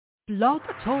Blog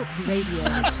Talk Radio.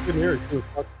 I couldn't hear it.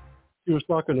 She was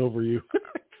talking over you. I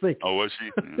think. Oh, was she?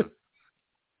 Yeah.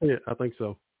 Yeah, I think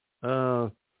so.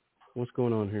 What's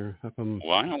going on here? How come?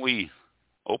 Why aren't we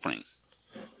opening?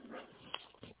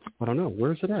 I don't know.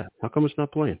 Where's it at? How come it's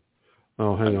not playing?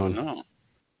 Oh, hang on. No.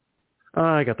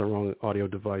 I got the wrong audio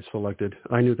device selected.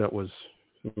 I knew that was.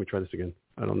 Let me try this again.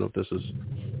 I don't know if this is.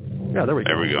 Yeah, there we go.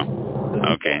 There we go.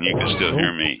 Okay, and you can still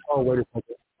hear me. Oh, wait a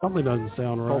second. Something doesn't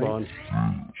sound right. Hold on.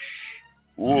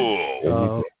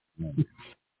 Whoa.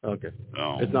 Okay.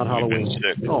 Oh, it's not Halloween.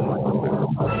 Oh, my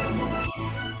God.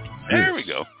 There we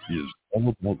go. Is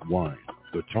All About Wine,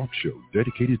 the talk show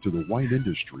dedicated to the wine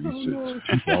industry since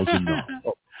 2009.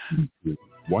 With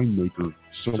winemaker,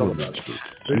 cellar master,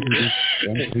 and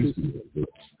tasting with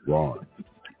Ron.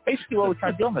 Basically, what we're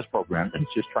trying to do on this program is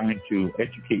just trying to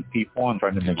educate people and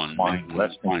trying to make wine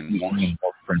less confusing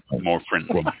and more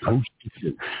friendly. From coast to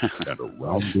coast and around the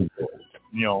world.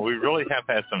 You know, we really have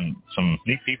had some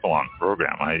neat people on the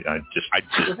program. I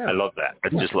love that. I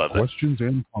just love that. Questions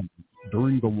and comments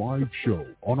during the live show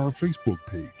on our Facebook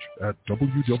page at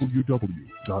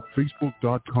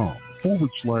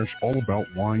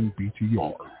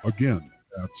www.facebook.com/allaboutwinebtr. Again,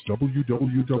 that's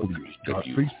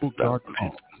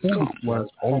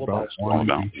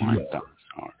www.facebook.com/allaboutwinebtr.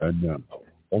 And now,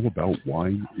 All About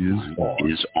Wine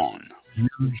is on.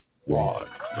 Here's Rod.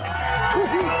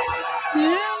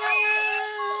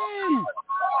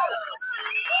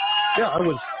 Yeah, I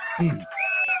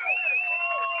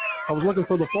was looking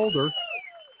for the folder,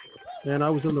 and I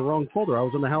was in the wrong folder. I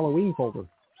was in the Halloween folder.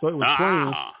 So it was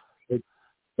playing. It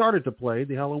started to play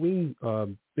the Halloween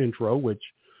intro, which,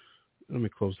 let me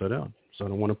close that out. So I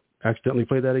don't want to accidentally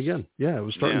play that again. Yeah, it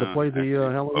was starting to play the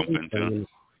Halloween thing.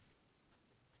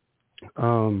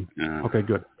 Okay,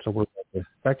 good. So we're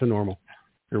back to normal.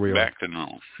 Here we are. Back to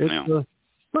normal. It's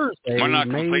Thursday. We're not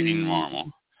completely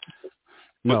normal.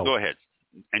 No. But go ahead.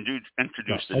 And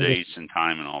introduce the dates and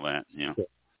time and all that. Yeah.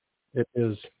 It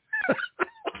is.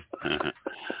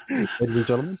 Ladies and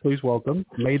gentlemen, please welcome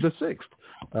May the 6th.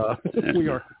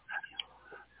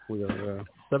 We are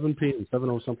 7 p.m.,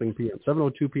 7:00 p.m.,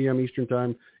 7:02 p.m. Eastern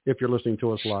time if you're listening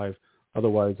to us live.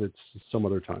 Otherwise, it's some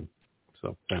other time.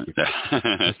 So thank you.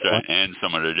 That's right. And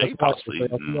some other day, possibly.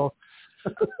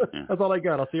 That's all I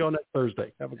got. I'll see you on next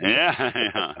Thursday. Have a good day.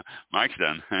 Yeah. Mike's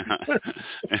done.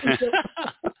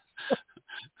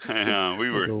 We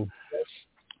were.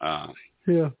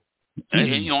 Yeah.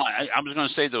 And, you know, I was going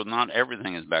to say, though, not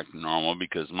everything is back to normal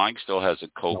because Mike still has a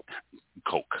Coke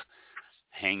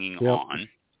hanging on.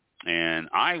 And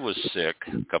I was sick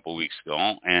a couple of weeks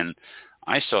ago, and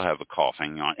I still have a cough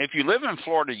hanging on. If you live in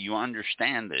Florida, you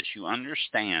understand this. You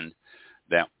understand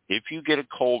that if you get a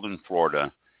cold in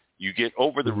Florida, you get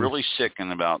over the really sick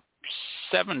in about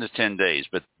 7 to 10 days.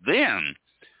 But then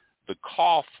the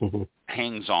cough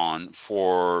hangs on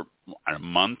for a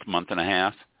month and a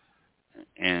half.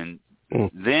 And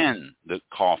then the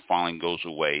cough finally goes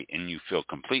away and you feel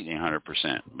completely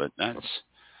 100%. But that's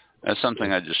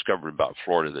something I discovered about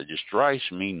Florida that just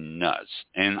drives me nuts.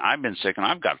 And I've been sick and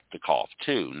I've got the cough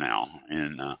too now.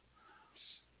 And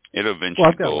it'll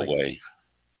eventually go away.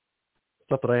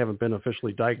 Stuff that I haven't been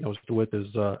officially diagnosed with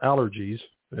is allergies.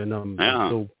 And I'm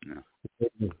still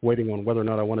waiting on whether or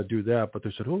not I want to do that. But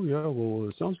they said, oh, yeah, well,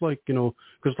 it sounds like, you know,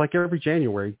 because like every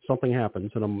January, something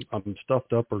happens and I'm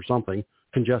stuffed up or something,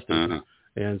 congested.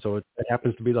 And so it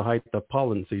happens to be the height of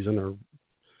pollen season. Or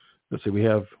let's see, we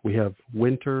have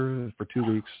winter for 2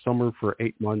 weeks, summer for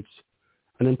 8 months,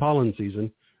 and then pollen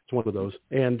season. It's one of those.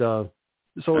 And so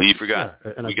you forgot.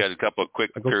 Yeah, we got a couple of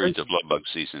quick periods of love bug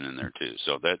season in there, too.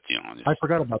 So that, you know. I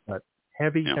forgot about that.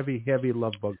 Heavy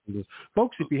love bug season.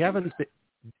 Folks,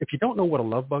 if you don't know what a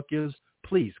love bug is,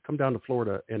 please come down to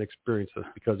Florida and experience this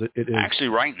because it is actually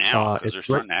right now because they're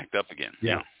starting to act up again.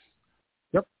 Yeah.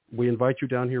 Yep. We invite you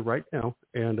down here right now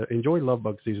and enjoy love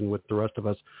bug season with the rest of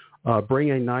us. Bring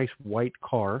a nice white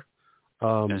car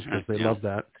because they love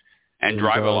that. And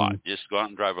drive a lot. Just go out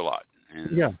and drive a lot.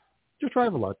 And just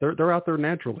drive a lot. They're out there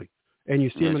naturally, and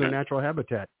you see them in their natural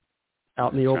habitat.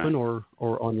 Out in the open or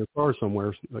on your car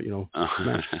somewhere, you know.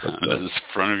 Smashed. But, the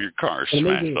front of your car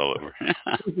smashed all over.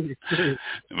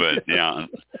 But yeah,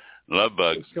 love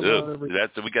bugs. We got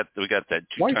that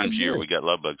two times a year. We got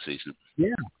love bug season.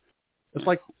 Yeah, it's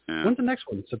like when's the next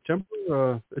one?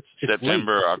 September. It's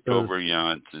September, late. October.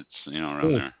 It's you know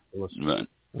around there. But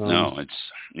no,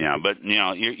 it's But you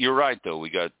know, you're right though. We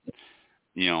got.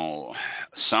 You know,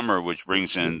 summer, which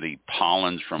brings in the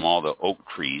pollens from all the oak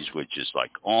trees, which is like,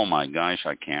 oh my gosh,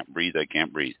 I can't breathe.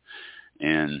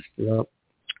 And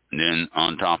then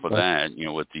on top of that, you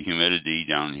know, with the humidity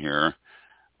down here,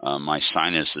 My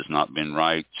sinus has not been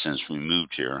right since we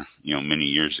moved here, many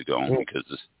years ago, because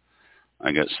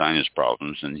I got sinus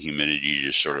problems, and the humidity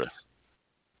just sort of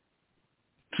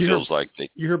feels like they...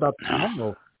 You hear about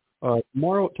tomorrow?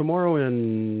 Tomorrow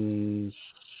and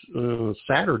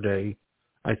Saturday,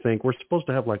 I think, we're supposed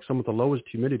to have like some of the lowest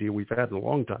humidity we've had in a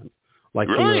long time. Like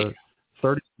really?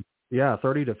 30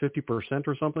 to 50%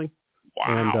 or something. Wow.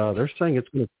 And they're saying it's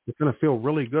gonna feel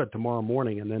really good tomorrow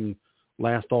morning, and then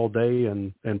last all day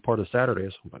and part of Saturday.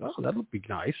 So I'm like, that'll be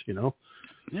nice,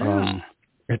 Yeah.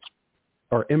 It's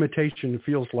our imitation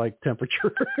feels like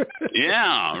temperature.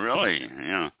 Yeah, really.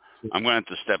 Yeah. I'm going to have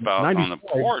to step out on the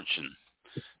porch and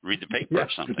read the paper or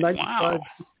something.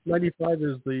 95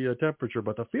 is the temperature,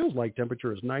 but the feels like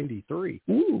temperature is 93.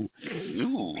 Ooh.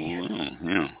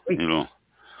 Yeah.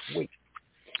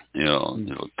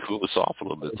 It'll cool us off a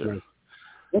little bit there.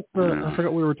 I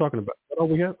forgot what we were talking about. Oh,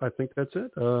 we have. I think that's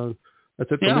it.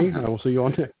 That's it for me. I will see you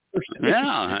on next Thursday. Yeah,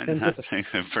 I think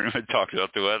we pretty much talked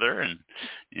about the weather, and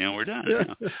we're done. Yeah.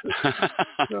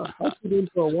 I was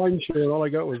into a wine show, and all I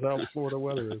got was how Florida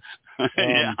weather is.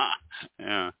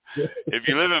 Yeah. If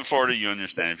you live in Florida, you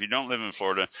understand. If you don't live in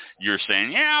Florida, you're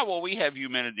saying, yeah, well, we have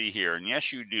humidity here, and yes,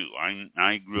 you do.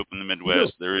 I grew up in the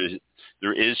Midwest. There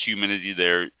is humidity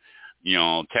there.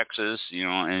 Texas,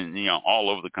 and all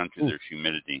over the country there's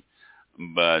humidity,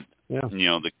 but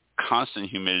the constant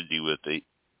humidity with the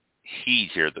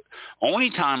heat here. The only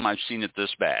time I've seen it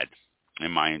this bad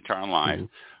in my entire life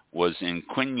was in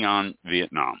Quy Nhon,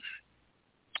 Vietnam.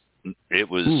 It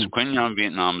was Quy Nhon,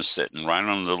 Vietnam is sitting right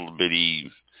on a little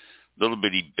bitty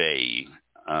bay,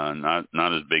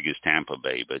 not as big as Tampa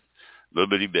Bay, but little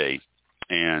bitty bay,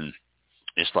 and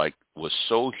it's like was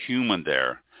so humid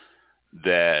there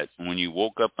that when you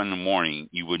woke up in the morning,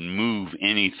 you would move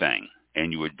anything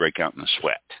and you would break out in a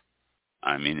sweat.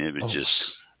 I mean, it was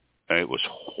it was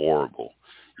horrible.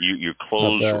 Your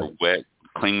clothes were wet,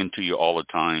 clinging to you all the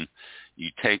time.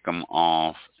 You take them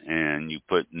off and you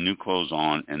put new clothes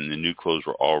on, and the new clothes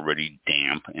were already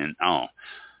damp. And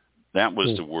that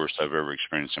was the worst I've ever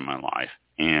experienced in my life.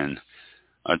 And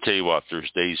I'll tell you what, there's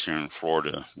days here in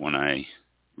Florida when I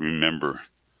remember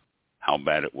how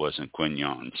bad it was in Quy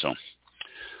Nhon. So,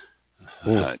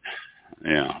 yeah.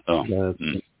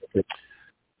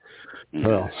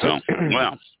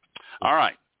 Well, all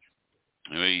right.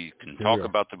 We can talk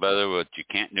about the weather, but you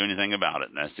can't do anything about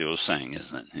it. That's the old saying,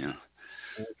 isn't it?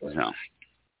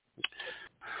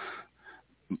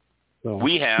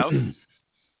 We have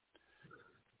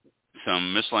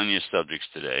some miscellaneous subjects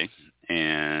today,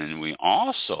 and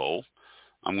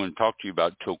I'm going to talk to you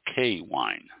about Tokay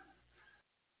wine.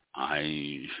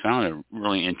 I found a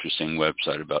really interesting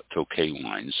website about Tokay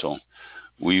wine, so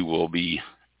we will be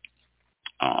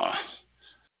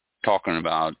talking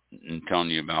about and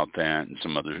telling you about that and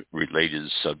some other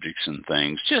related subjects and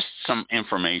things. Just some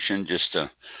information just to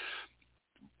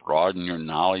broaden your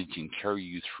knowledge and carry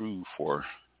you through for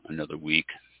another week.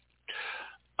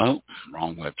 Oh,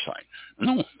 wrong website.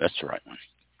 No, that's the right one.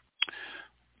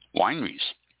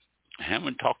 Wineries. I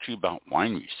haven't talked to you about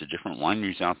wineries, the different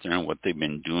wineries out there and what they've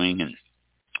been doing and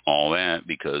all that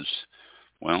because,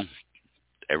 well,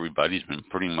 everybody's been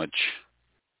pretty much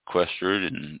sequestered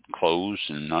and closed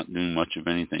and not doing much of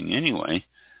anything anyway.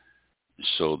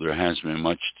 So there hasn't been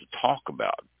much to talk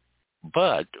about.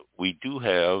 But we do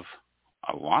have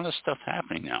a lot of stuff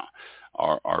happening now.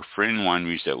 Our friend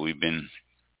wineries that we've been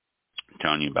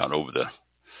telling you about over the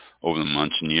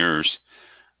months and years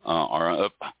are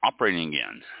up operating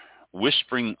again.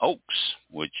 Whispering Oaks,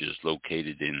 which is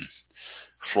located in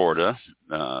Florida.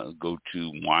 Go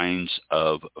to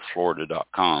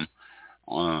winesoflorida.com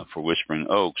for Whispering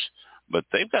Oaks. But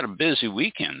they've got a busy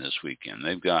weekend this weekend.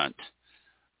 They've got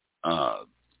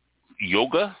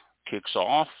yoga kicks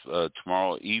off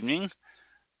tomorrow evening.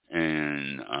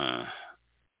 And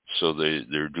so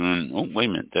they're doing, oh, wait a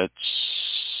minute,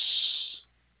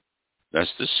 that's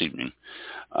this evening.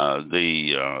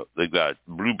 They've got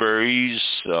blueberries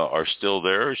are still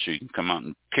there, so you can come out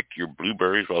and pick your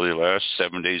blueberries while they last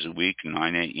 7 days a week,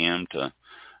 9 a.m. to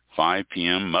 5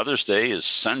 p.m. Mother's Day is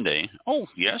Sunday. Oh,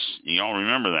 yes, y'all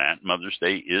remember that. Mother's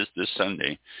Day is this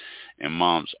Sunday, and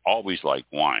Mom's always like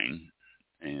wine,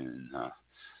 and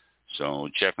so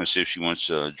check and see if she wants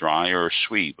dry or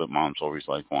sweet, but Mom's always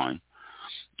like wine.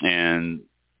 And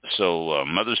so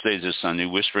Mother's Day is this Sunday.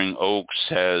 Whispering Oaks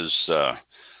has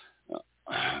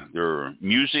their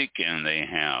music, and they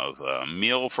have a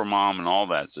meal for Mom and all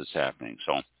that's happening.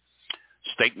 So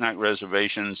steak night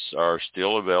reservations are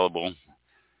still available.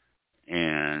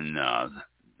 And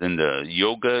then the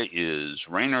yoga is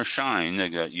rain or shine. They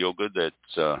got yoga that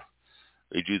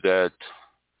they do that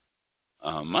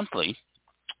monthly.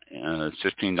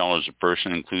 $15 a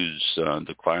person, includes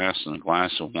the class and a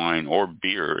glass of wine or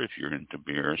beer if you're into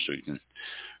beer, so you can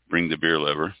bring the beer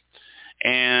liver.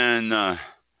 And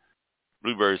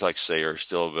blueberries, like I say, are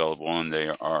still available, and they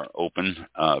are open.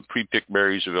 Pre-picked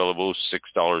berries available,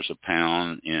 $6 a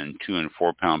pound in 2 and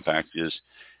 4 pound packages,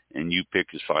 and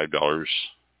U-pick is $5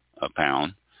 a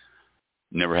pound.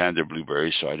 Never had their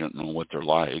blueberries, so I don't know what they're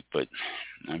like, but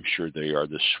I'm sure they are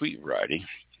the sweet variety.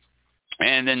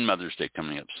 And then Mother's Day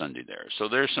coming up Sunday there. So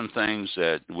there's some things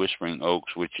at Whispering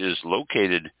Oaks, which is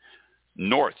located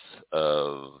north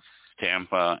of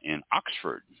Tampa in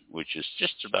Oxford, which is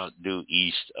just about due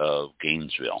east of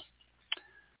Gainesville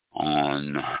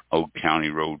on Oak County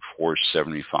Road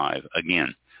 475.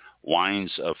 Again,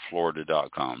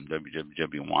 winesofflorida.com,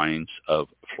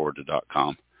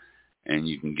 www.winesofflorida.com. And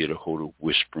you can get a hold of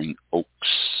Whispering Oaks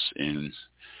and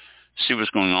see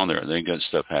what's going on there. They got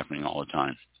stuff happening all the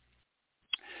time.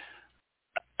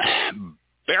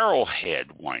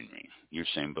 Barrelhead Winery. You're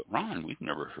saying, but Ron, we've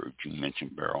never heard you mention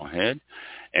Barrelhead.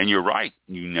 And you're right,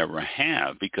 you never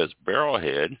have, because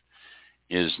Barrelhead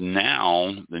is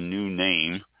now the new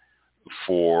name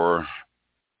for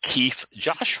Keith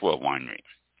Joshua Winery.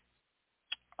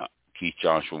 Keith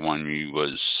Joshua Winery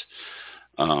was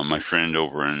my friend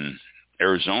over in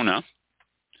Arizona,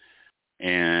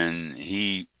 and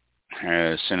he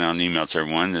has sent out an email to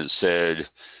everyone that said,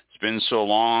 it's been so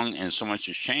long and so much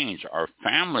has changed. Our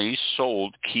family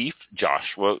sold Keith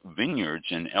Joshua Vineyards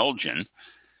in Elgin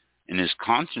and is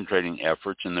concentrating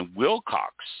efforts in the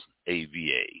Wilcox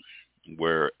AVA,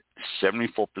 where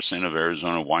 74% of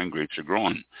Arizona wine grapes are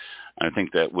grown. I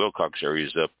think that Wilcox area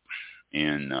is up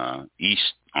in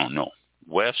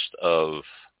west of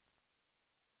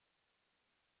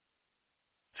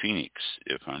Phoenix,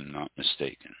 if I'm not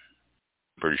mistaken.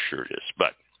 Pretty sure it is.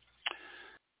 But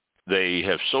they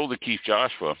have sold the Keith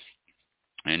Joshua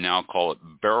and now call it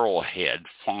Barrelhead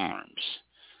Farms.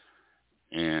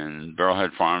 And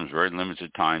Barrelhead Farms, very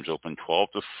limited times, open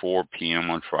 12 to 4 p.m.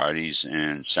 on Fridays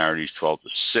and Saturdays 12 to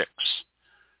 6.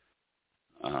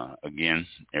 Again,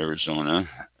 Arizona.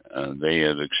 They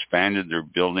have expanded their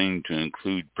building to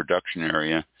include production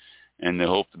area, and they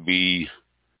hope to be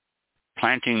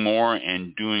planting more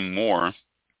and doing more.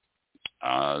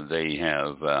 They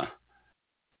have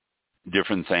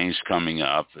different things coming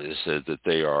up. They said that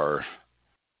they are,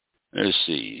 let's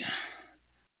see,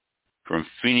 from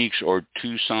Phoenix or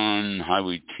Tucson,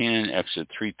 Highway 10, exit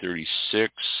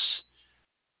 336.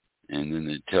 And then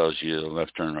it tells you the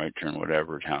left turn, right turn,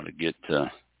 whatever, how to get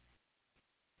to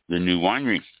the new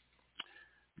winery.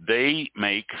 They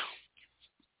make,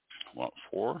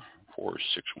 4 or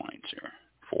 6 wines here.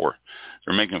 4.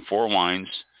 They're making 4 wines.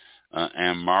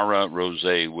 Amara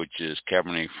Rosé, which is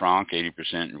Cabernet Franc,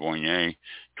 80%, and Viognier,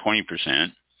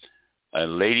 20%.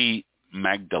 Lady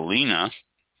Magdalena,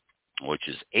 which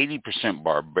is 80%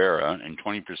 Barbera and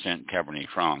 20% Cabernet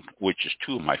Franc, which is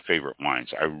 2 of my favorite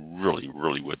wines. I really,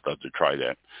 really would love to try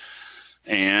that.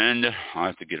 And I'll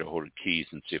have to get a hold of Keith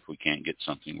and see if we can't get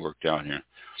something worked out here.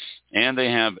 And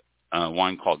they have a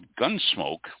wine called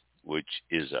Gunsmoke, which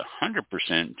is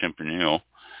 100% Tempranillo.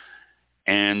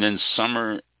 And then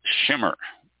Summer Shimmer,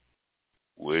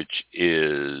 which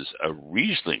is a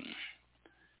Riesling.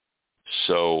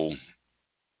 So,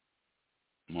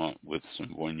 well, with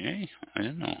some Viognier, I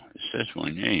don't know. It says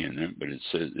Viognier in there, but it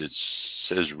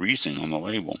says Riesling on the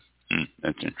label.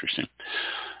 That's interesting.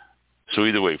 So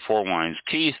either way, 4 wines.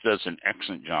 Keith does an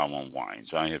excellent job on wines.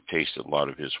 I have tasted a lot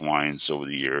of his wines over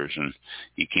the years, and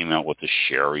he came out with a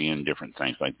sherry and different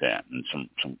things like that, and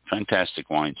some fantastic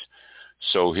wines.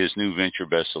 So his new venture,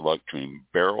 best of luck to him,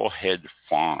 Barrelhead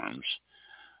Farms,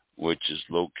 which is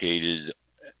located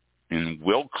in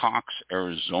Wilcox,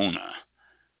 Arizona.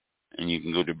 And you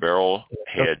can go to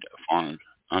Barrelhead Farms.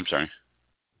 I'm sorry.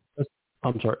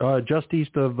 Just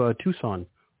east of Tucson,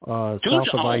 south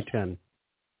of I-10.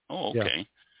 Oh, okay. Yeah.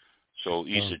 So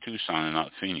east of Tucson and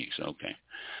not Phoenix. Okay.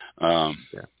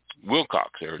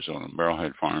 Wilcox, Arizona,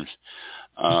 Barrelhead Farms.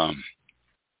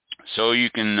 So you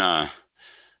can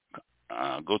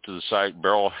go to the site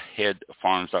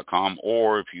barrelheadfarms.com,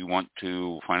 or if you want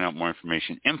to find out more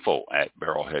information,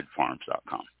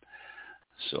 info@barrelheadfarms.com.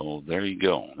 So there you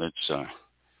go. That's a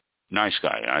nice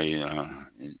guy.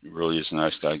 It really is a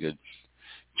nice guy. Good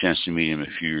chance to meet him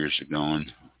a few years ago,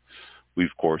 and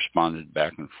we've corresponded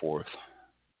back and forth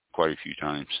quite a few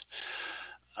times.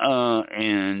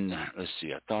 And let's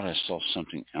see, I thought I saw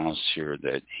something else here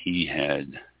that he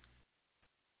had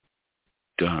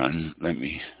done. Let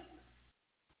me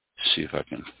see if I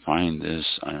can find this.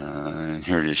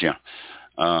 Here it is, yeah.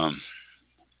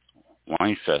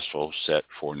 Wine Festival set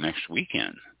for next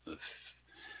weekend,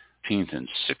 15th and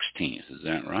 16th. Is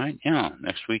that right? Yeah,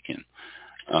 next weekend.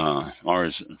 Or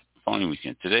is it following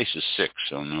weekend? Today's the 6th,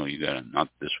 so no, you got it. Not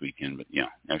this weekend, but yeah,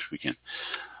 next weekend.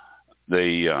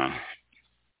 The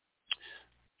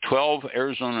 12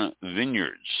 Arizona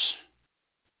vineyards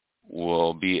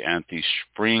will be at the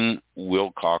Spring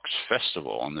Wilcox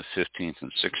Festival on the 15th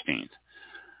and 16th.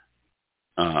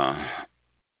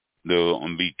 There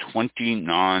will be 20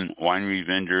 non-winery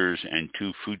vendors and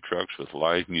 2 food trucks with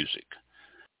live music.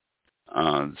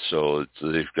 So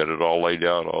they've got it all laid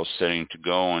out, all setting to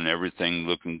go, and everything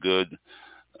looking good.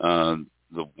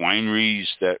 The wineries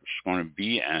that's going to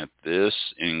be at this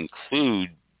include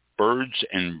Birds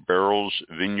and Barrels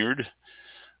Vineyard,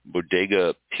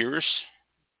 Bodega Pierce,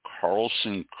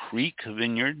 Carlson Creek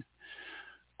Vineyard,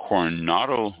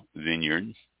 Coronado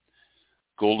Vineyard,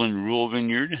 Golden Rule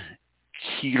Vineyard,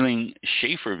 Keeling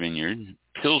Schaefer Vineyard,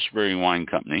 Pillsbury Wine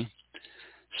Company,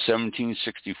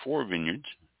 1764 Vineyards,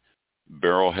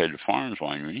 Barrelhead Farms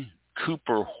Winery,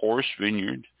 Cooper Horse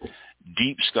Vineyard,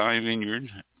 Deep Sky Vineyard,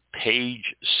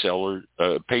 Page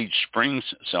Springs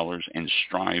Cellars, and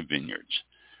Strive Vineyards.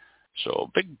 So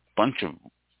a big bunch of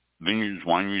vineyards,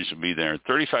 wineries will be there.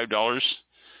 $35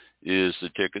 is the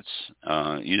tickets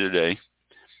either day.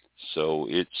 So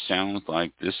it sounds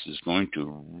like this is going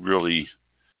to really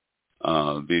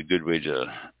be a good way to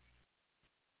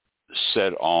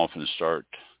set off and start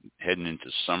heading into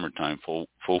summertime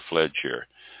full-fledged here.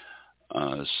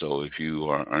 So if you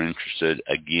are interested,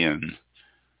 again,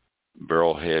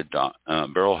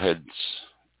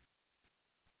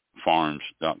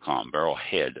 barrelheadfarms.com,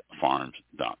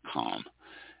 barrelheadfarms.com,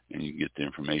 and you can get the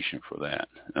information for that.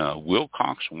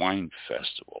 Wilcox Wine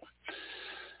Festival.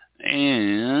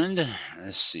 And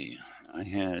let's see, I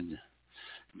had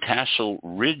Tassel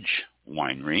Ridge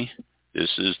Winery.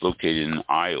 This is located in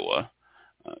Iowa,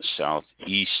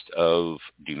 southeast of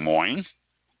Des Moines.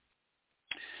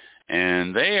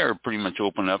 And they are pretty much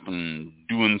open up and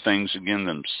doing things again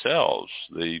themselves.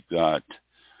 They've got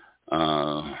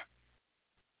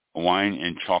wine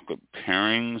and chocolate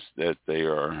pairings that they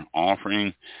are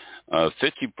offering,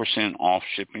 50% off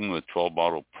shipping with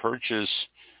 12-bottle purchase.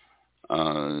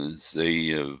 They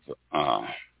have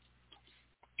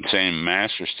saying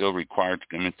masks are still required to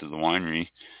come into the winery,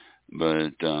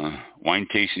 but wine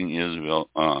tasting is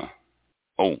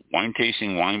wine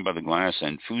tasting, wine by the glass,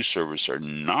 and food service are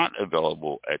not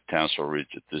available at Tassel Ridge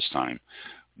at this time.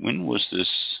 When was this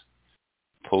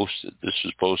posted? This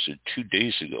was posted 2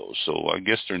 days ago, so I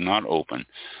guess they're not open.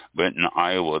 But in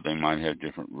Iowa, they might have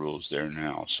different rules there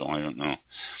now, so I don't know.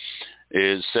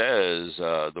 It says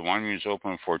the winery is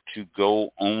open for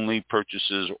to-go only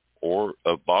purchases or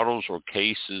of bottles or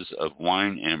cases of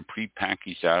wine and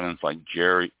prepackaged items like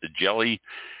jelly,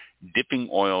 dipping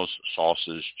oils,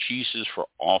 sauces, cheeses for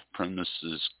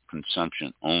off-premises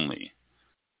consumption only.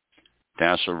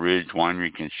 Tassel Ridge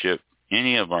Winery can ship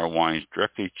any of our wines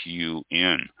directly to you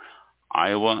in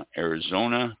Iowa,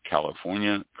 Arizona,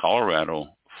 California, Colorado,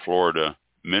 Florida,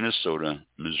 Minnesota,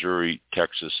 Missouri,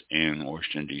 Texas, and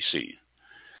Washington, D.C.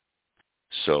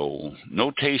 So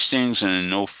no tastings and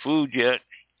no food yet.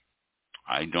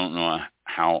 I don't know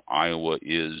how Iowa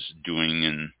is doing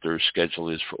and their schedule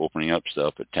is for opening up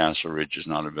stuff, but Tassel Ridge is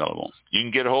not available. You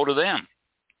can get a hold of them,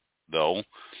 though,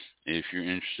 if you're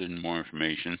interested in more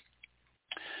information,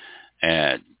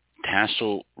 at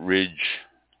Tassel Ridge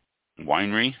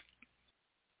Winery.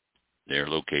 They're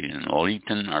located in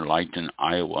Lytton,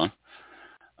 Iowa.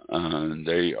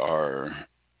 They are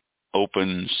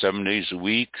open 7 days a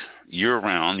week,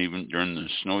 year-round, even during the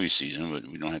snowy season, but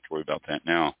we don't have to worry about that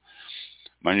now.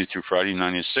 Monday through Friday,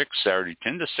 9 to 6, Saturday,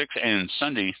 10 to 6, and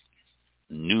Sunday,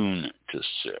 noon to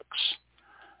 6.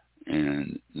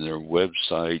 And their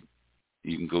website,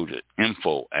 you can go to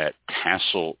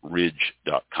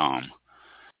info@tasselridge.com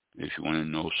if you want to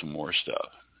know some more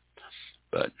stuff.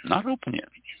 But not open yet.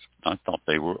 I thought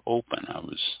they were open.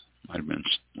 Might have been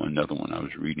another one I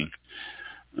was reading.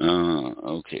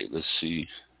 Okay, let's see.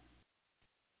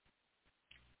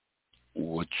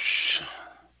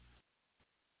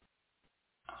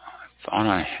 I thought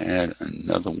I had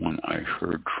another one I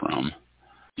heard from.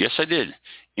 Yes, I did.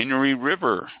 Inouye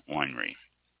River Winery.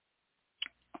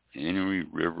 Inouye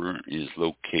River is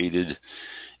located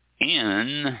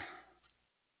in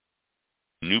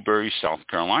Newberry, South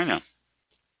Carolina.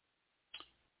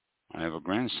 I have a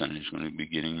grandson who's going to be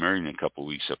getting married in a couple of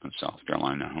weeks up in South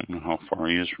Carolina. I don't know how far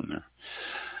he is from there.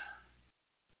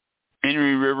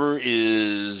 Inouye River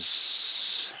is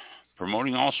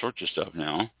promoting all sorts of stuff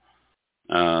now.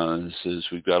 It says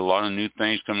we've got a lot of new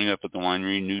things coming up at the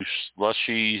winery. New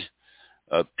slushies,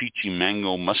 peachy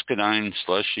mango muscadine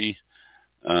slushie,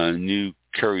 new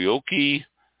karaoke,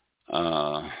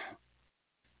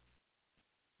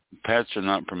 Pets are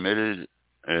not permitted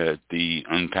at the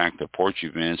Unpack the Porch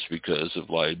events because of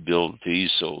liability,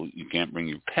 so you can't bring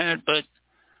your pet, but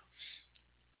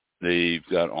they've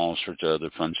got all sorts of other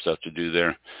fun stuff to do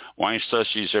there. Wine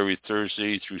slushies every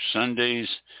Thursday through Sundays.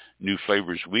 New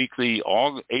flavors weekly.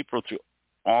 April through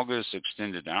August,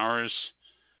 extended hours.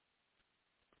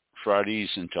 Fridays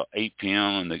until 8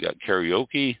 p.m. and they got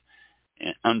karaoke.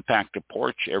 And Unpack the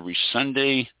Porch every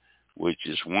Sunday, which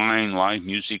is wine, live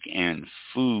music, and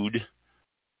food.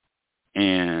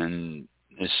 And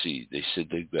let's see, they said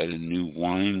they've got a new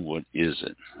wine. What is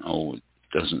it? Oh, it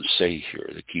doesn't say here.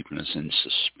 They're keeping us in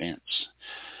suspense.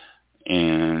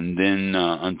 And then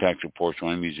Unpack the Porch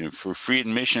Wine Museum for free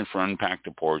admission for Unpack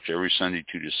the Porch every Sunday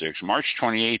 2 to 6, March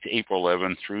 28th, April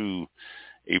 11th through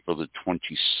April the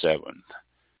 27th.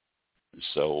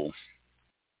 So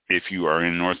if you are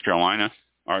in North Carolina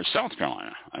or South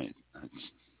Carolina,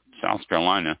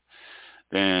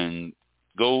 then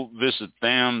go visit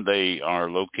them. They are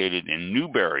located in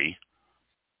Newberry,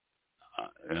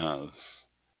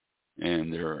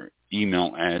 and their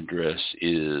email address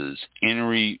is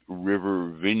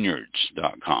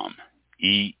EnorieRiverVineyards.com.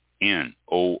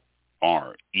 E-N-O-R-E-E,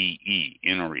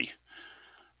 Enorie.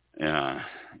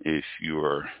 If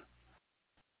you're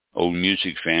old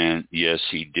music fan, yes,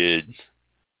 he did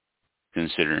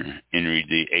consider Henry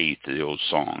VIII, the old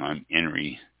song, I'm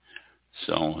Henry.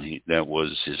 So that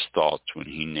was his thoughts when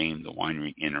he named the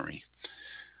winery Henry.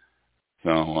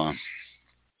 So,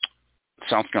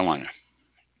 South Carolina.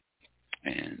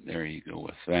 And there you go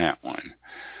with that one.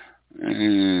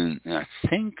 And I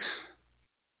think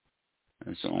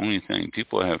that's the only thing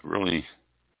people have really...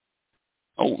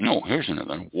 Oh, no, here's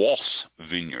another one. Waltz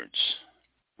Vineyards.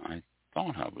 I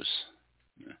thought I was...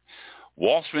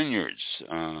 Waltz Vineyards.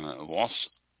 Waltz,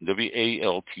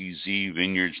 W-A-L-T-Z,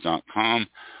 vineyards.com.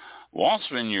 Waltz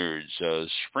Vineyards,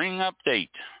 spring update.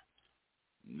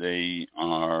 They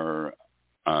are...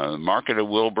 Market at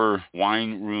Wilbur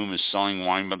Wine Room is selling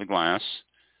wine by the glass.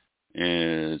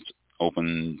 It's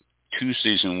open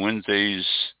Tuesdays and Wednesdays,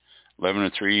 11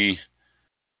 to 3,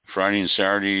 Friday and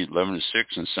Saturday, 11 to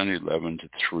 6, and Sunday, 11 to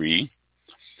 3.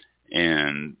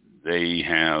 And they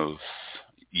have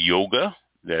yoga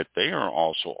that they are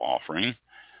also offering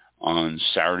on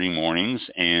Saturday mornings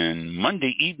and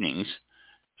Monday evenings.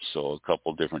 So a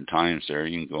couple different times there.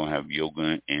 You can go have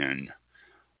yoga and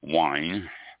wine.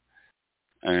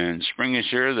 And spring is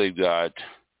here. They've got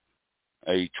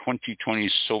a 2020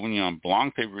 Sauvignon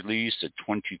Blanc they've released, a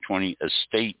 2020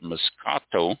 Estate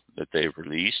Moscato that they've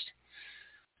released,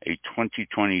 a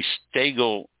 2020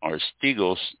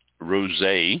 Stegos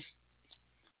Rosé,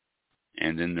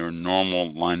 and then their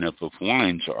normal lineup of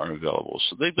wines are available.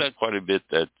 So they've got quite a bit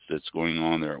that's going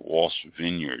on there at Waltz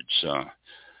Vineyards.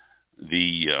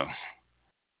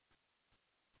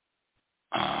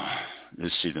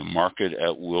 Let's see, the market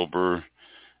at Wilbur.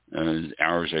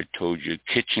 Hours I told you.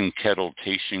 Kitchen Kettle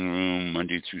Tasting Room,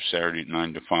 Monday through Saturday,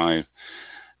 9 to 5.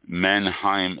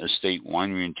 Mannheim Estate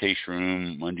Winery and Tasting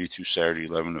Room, Monday through Saturday,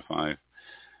 11 to 5.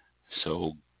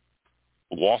 So,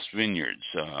 Waltz Vineyards,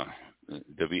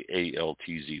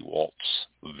 W-A-L-T-Z, Waltz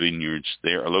Vineyards.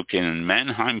 They are located in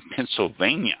Mannheim,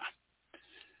 Pennsylvania.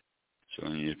 So,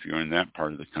 if you're in that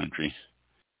part of the country,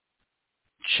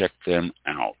 check them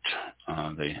out.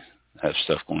 They have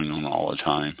stuff going on all the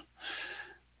time.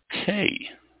 Okay,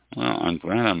 well, I'm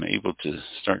glad I'm able to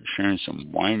start sharing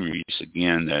some wineries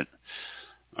again that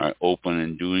are open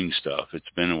and doing stuff. It's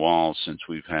been a while since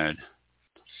we've had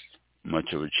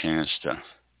much of a chance to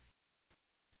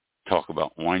talk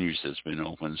about wineries that's been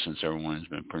open since everyone's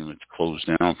been pretty much closed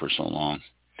down for so long.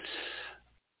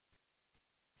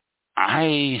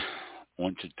 I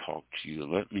want to talk to you.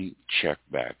 Let me check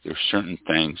back. There's certain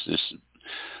things, this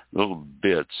little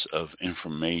bits of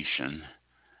information.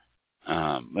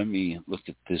 Let me look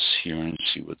at this here and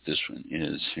see what this one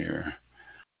is here.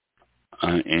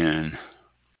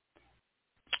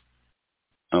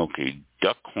 Okay,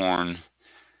 Duckhorn,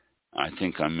 I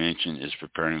think I mentioned, is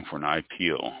preparing for an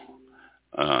IPO.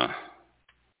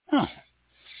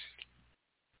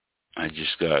 I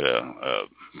just got a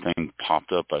thing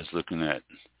popped up. I was looking at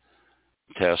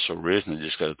Tesla Ridge, and I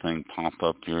just got a thing pop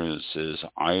up here that says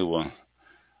Iowa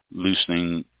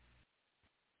loosening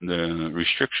the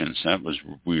restrictions. That was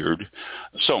weird.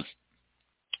 So,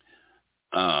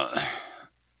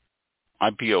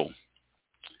 IPO.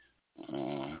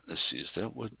 Let's see, is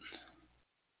that what?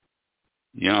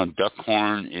 Yeah,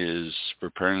 Duckhorn is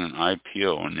preparing an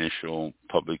IPO, initial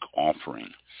public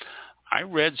offering. I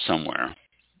read somewhere,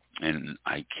 and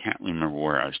I can't remember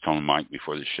where, I was telling Mike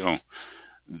before the show,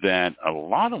 that a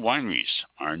lot of wineries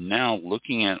are now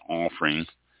looking at offering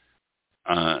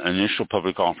initial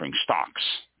public offering. Stocks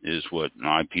is what an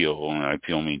IPO, and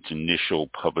IPO means initial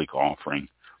public offering.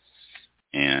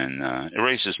 And it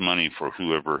raises money for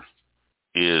whoever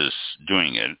is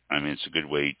doing it. I mean, it's a good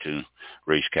way to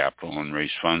raise capital and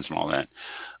raise funds and all that.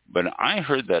 But I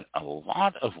heard that a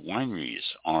lot of wineries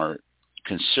are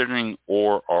considering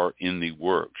or are in the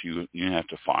works. You have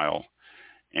to file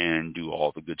and do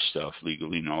all the good stuff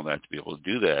legally and all that to be able to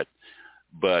do that.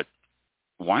 But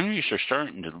wineries are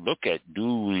starting to look at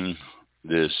doing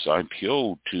this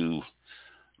IPO to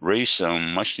raise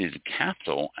some much-needed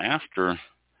capital after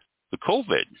the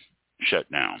COVID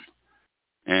shutdown.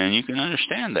 And you can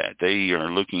understand that. They are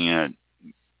looking at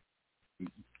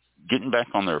getting back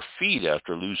on their feet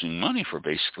after losing money for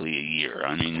basically a year.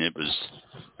 I mean, it was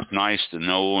nice to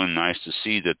know and nice to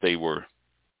see that they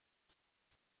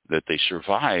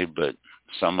survived, but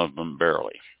some of them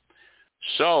barely.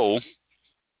 So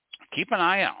keep an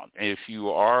eye out. If you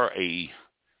are a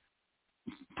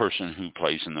person who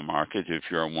plays in the market, if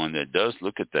you're one that does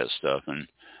look at that stuff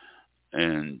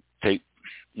and take,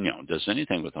 does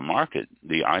anything with the market,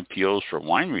 the IPOs for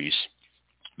wineries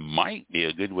might be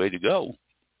a good way to go,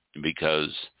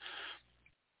 because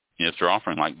if they're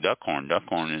offering like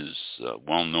Duckhorn is a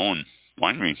well-known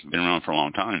winery, been around for a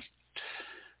long time.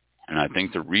 And I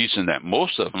think the reason that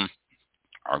most of them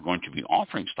are going to be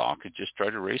offering stock is just try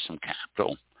to raise some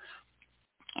capital.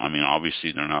 I mean,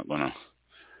 obviously they're not going to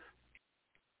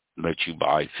let you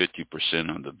buy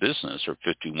 50% of the business or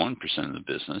 51% of the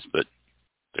business, but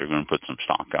they're going to put some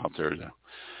stock out there to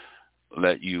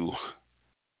let you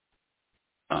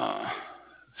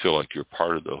feel like you're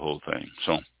part of the whole thing.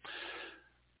 So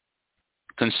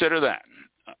consider that.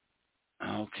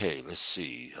 Okay, let's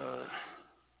see.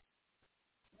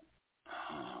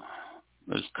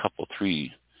 There's a couple,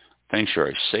 3 things here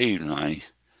I saved, and I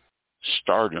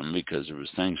starred them because there was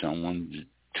things I wanted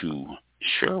to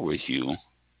share with you.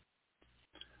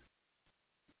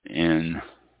 And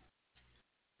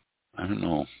I don't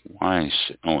know why.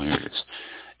 Here it is.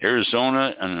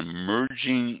 Arizona, an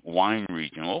emerging wine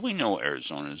region. Well, we know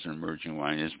Arizona is an emerging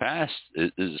wine. It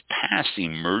is past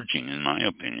emerging, in my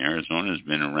opinion. Arizona has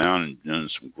been around and done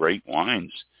some great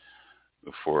wines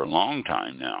for a long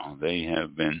time now. They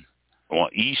have been,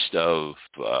 east of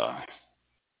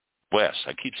west.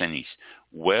 I keep saying east.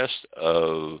 West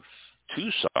of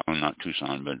Tucson, not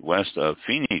Tucson, but west of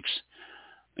Phoenix,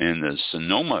 in the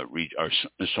Sonoma region, or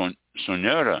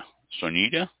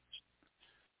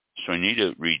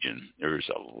Sonida region. There's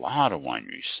a lot of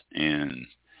wineries, and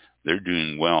they're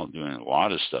doing well, doing a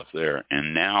lot of stuff there.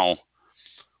 And now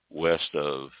west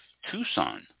of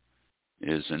Tucson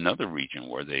is another region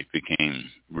where they became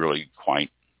really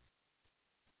quite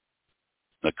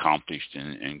accomplished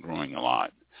and growing a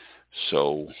lot.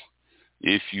 So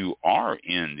if you are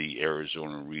in the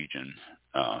Arizona region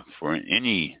for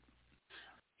any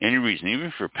reason, even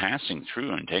if you're passing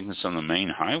through and taking some of the main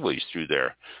highways through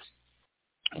there,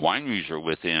 wineries are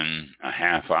within a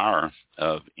half hour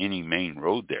of any main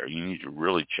road there. You need to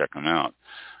really check them out.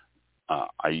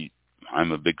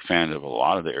 I'm a big fan of a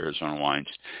lot of the Arizona wines.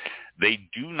 They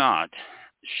do not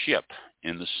ship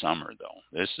in the summer, though.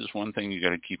 This is one thing you got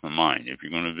to keep in mind. If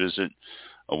you're going to visit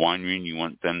a winery and you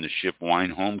want them to ship wine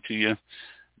home to you,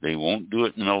 they won't do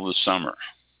it in the middle of the summer.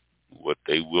 What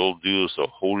they will do is they'll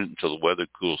hold it until the weather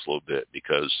cools a little bit,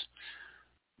 because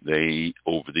they,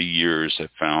 over the years, have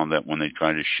found that when they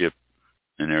try to ship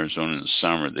in Arizona in the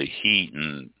summer, the heat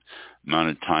and amount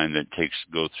of time that it takes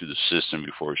to go through the system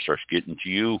before it starts getting to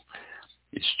you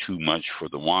is too much for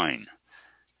the wine.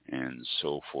 And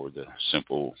so for the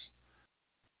simple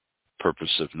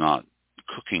purpose of not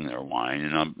cooking their wine,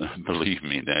 and believe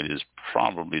me, that is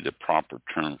probably the proper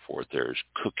term for it there, is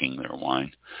cooking their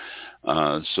wine.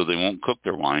 So they won't cook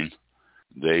their wine.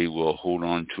 They will hold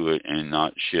on to it and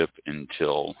not ship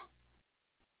until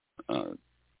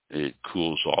it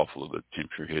cools off a little bit.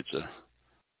 Temperature hits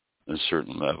a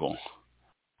certain level.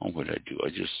 What would I do?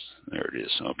 There it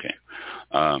is. Okay.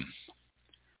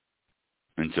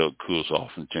 Until it cools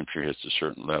off and temperature hits a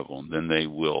certain level, and then they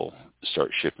will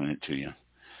start shipping it to you.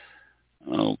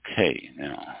 Okay,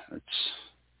 now let's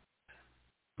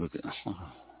look at.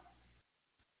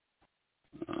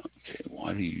 Okay,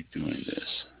 why are you doing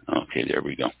this? Okay, there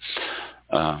we go.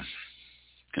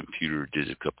 Computer did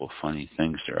a couple of funny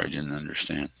things there I didn't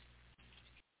understand.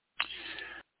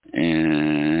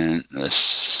 And let's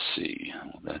see.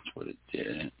 Well, that's what it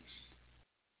did.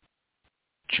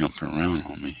 Jumping around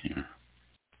on me here.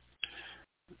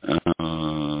 Excuse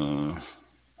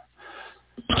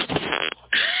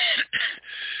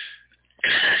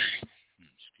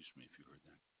me if you heard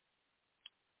that.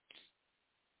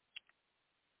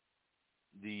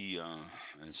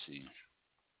 see.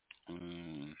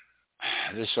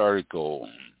 This article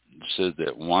said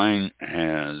that wine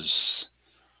has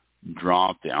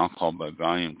dropped the alcohol by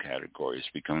volume category. It's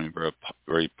becoming very,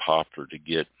 very popular to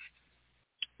get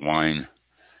wine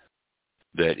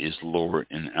that is lower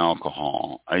in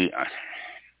alcohol.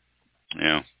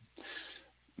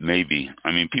 Maybe.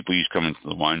 I mean, people used to come into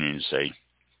the winery and say,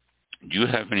 do you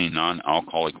have any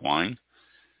non-alcoholic wine?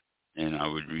 And I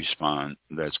would respond,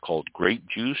 that's called grape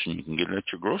juice, and you can get it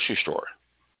at your grocery store.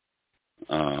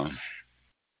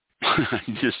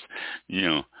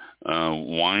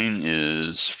 Wine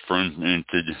is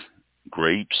fermented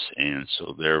grapes, and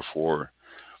so therefore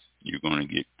you're going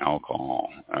to get alcohol.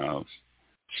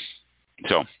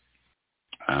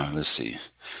 Let's see.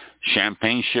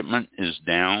 Champagne shipment is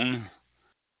down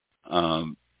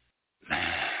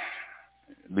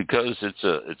because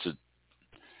it's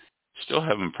still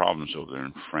having problems over there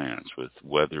in France with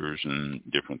weathers and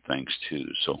different things too.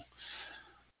 So,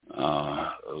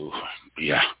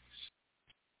 yeah.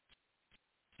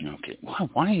 Okay.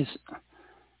 Why is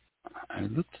I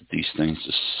looked at these things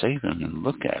to save them and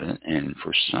look at it, and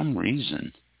for some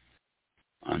reason,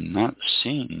 I'm not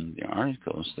seeing the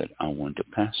articles that I want to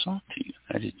pass on to you.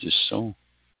 That is just so.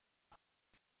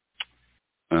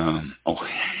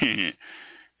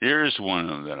 Here's one of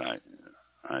them that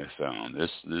I found.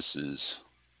 This is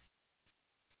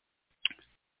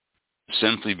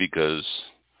simply because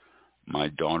my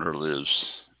daughter lives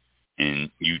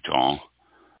in Utah.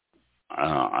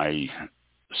 I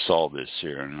saw this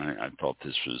here, and I thought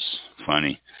this was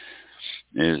funny.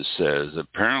 It says,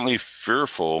 apparently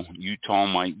fearful Utah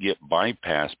might get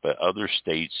bypassed by other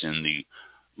states in the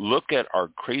Look at Our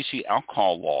Crazy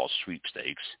Alcohol Law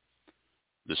sweepstakes.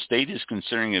 The state is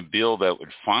considering a bill that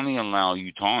would finally allow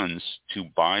Utahns to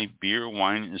buy beer,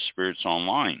 wine, and spirits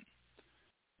online.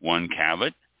 One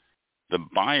caveat, the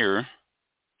buyer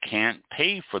can't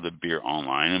pay for the beer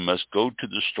online and must go to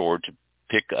the store to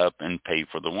pick up and pay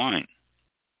for the wine.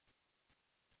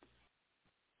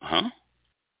 Huh?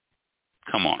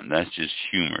 Come on, that's just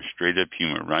humor, straight up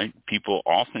humor, right? People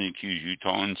often accuse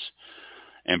Utahns,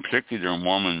 and particularly their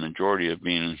Mormon majority, of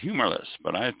being humorless,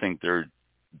 but I think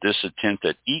this attempt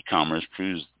at e-commerce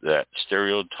proves that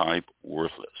stereotype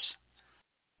worthless.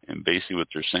 And basically what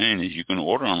they're saying is you can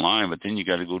order online, but then you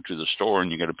got to go to the store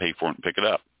and you got to pay for it and pick it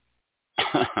up.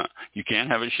 You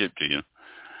can't have it shipped to you.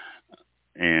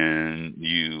 And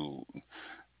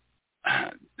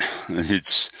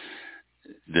it's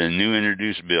the new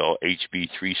introduced bill, HB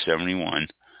 371,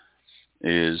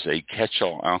 is a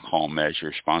catch-all alcohol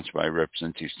measure sponsored by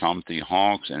Representatives Timothy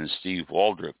Hawks and Steve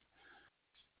Waldrop.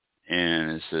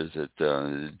 And it says that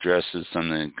it addresses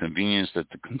some of the inconvenience that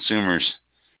the consumers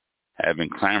have been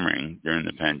clamoring during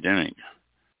the pandemic.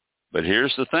 But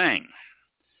here's the thing.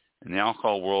 In the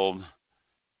alcohol world,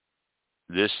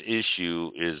 this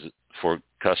issue is for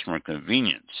customer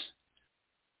convenience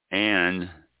and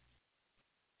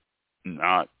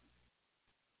not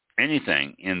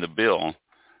anything in the bill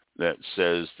that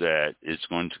says that it's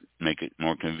going to make it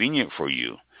more convenient for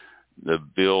you. The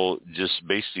bill just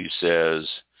basically says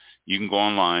you can go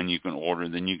online, you can order,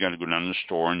 then you got to go down to the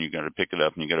store and you got to pick it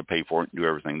up and you got to pay for it and do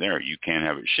everything there. You can't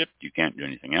have it shipped. You can't do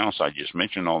anything else. I just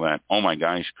mentioned all that. Oh my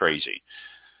gosh, crazy.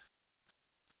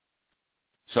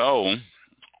 So,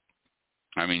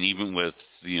 I mean, even with,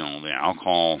 the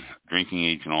alcohol, drinking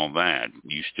age and all that,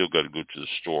 you still got to go to the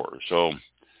store. So,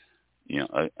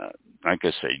 like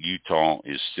I said, Utah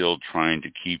is still trying to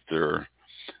keep their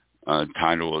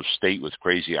title of state with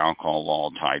crazy alcohol law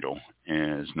title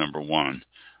as number one.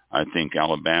 I think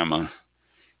Alabama,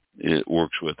 it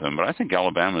works with them, but I think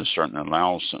Alabama is starting to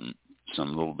allow some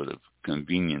little bit of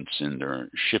convenience in their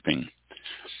shipping.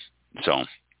 So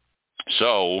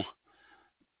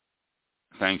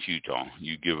thanks, Utah.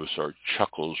 You give us our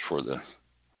chuckles for the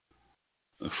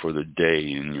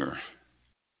day in your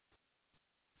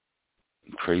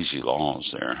crazy laws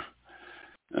there.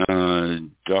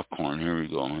 Duckhorn, here we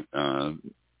go.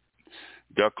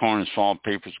 Duckhorn has filed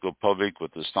papers to go public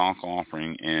with the stock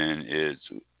offering, and it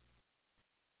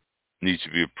needs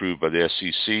to be approved by the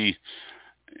SEC,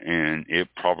 and it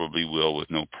probably will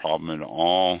with no problem at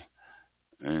all.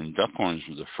 And Duckhorn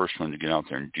was the first one to get out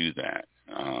there and do that.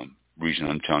 Reason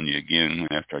I'm telling you again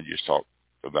after I just talked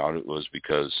about it was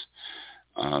because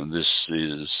this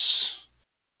is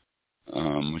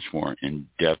much more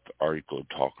in-depth article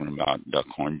talking about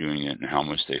Duckhorn doing it and how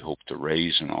much they hope to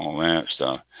raise and all that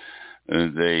stuff.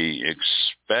 They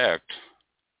expect,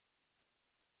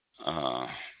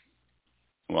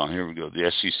 here we go.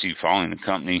 The SEC following the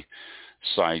company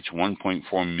cites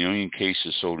 1.4 million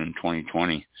cases sold in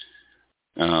 2020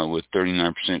 with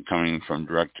 39% coming from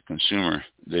direct-to-consumer.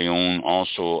 They own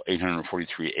also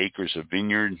 843 acres of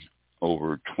vineyard,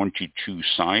 over 22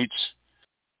 sites,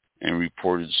 and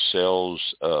reported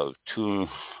sales of $270.6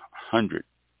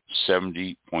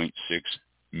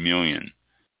 million,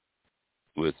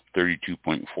 with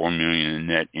 $32.4 million in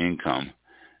net income.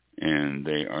 And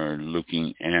they are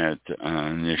looking at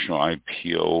an initial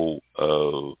IPO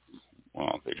of,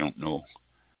 well, they don't know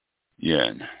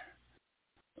yet.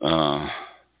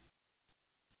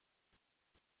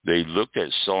 They looked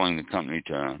at selling the company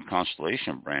to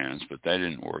Constellation Brands, but that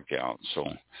didn't work out. So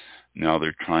now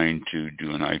they're trying to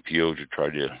do an IPO to try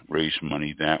to raise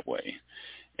money that way.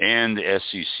 And the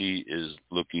SEC is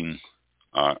looking,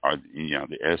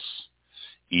 the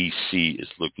SEC is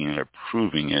looking at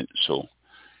approving it, so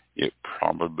it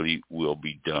probably will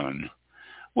be done,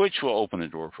 which will open the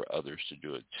door for others to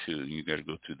do it too. You got to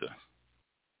go through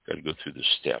the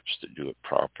steps to do it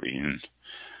properly, and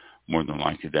more than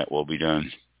likely that will be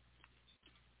done.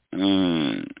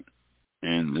 And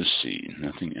let's see,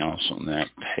 nothing else on that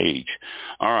page.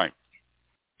 All right,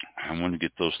 I want to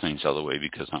get those things out of the way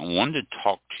because I wanted to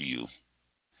talk to you.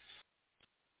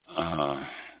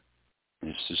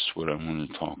 This is what I want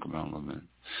to talk about a little bit.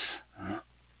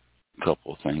 A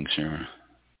couple of things here.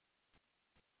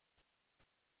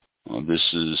 Well,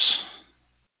 this is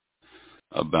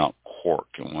about quark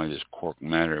and why does quark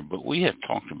matter, but we have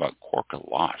talked about quark a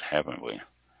lot, haven't we?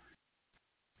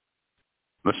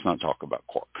 Let's not talk about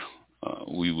quark.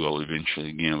 We will eventually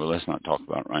again, but let's not talk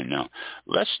about it right now.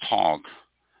 Let's talk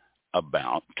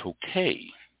about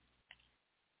Tokay.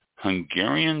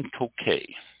 Hungarian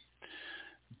Tokay.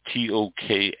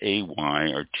 Tokay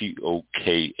or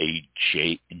Tokaj.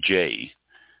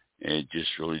 It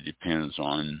just really depends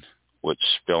on what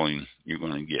spelling you're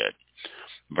going to get.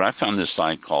 But I found this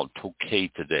site called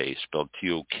Tokay Today, spelled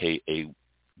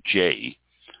Tokaj.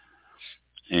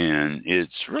 And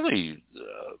it's really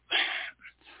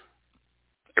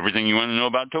everything you want to know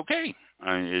about Tokay.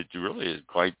 It really is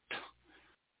quite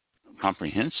a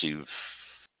comprehensive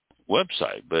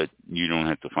website, but you don't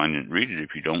have to find it and read it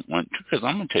if you don't want to, because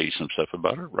I'm going to tell you some stuff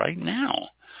about it right now.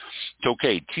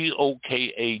 Tokay,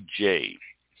 Tokaj,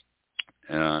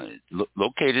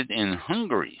 located in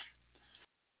Hungary.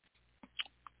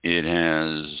 It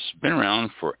has been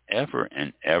around forever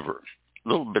and ever. A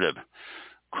little bit of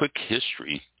quick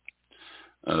history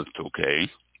of Tokay, as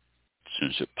soon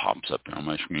as it pops up there on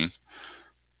my screen.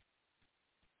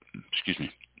 Excuse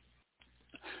me.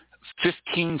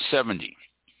 1570.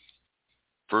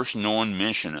 First known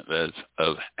mention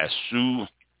of Asu,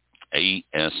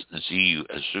 A-S-Z-U,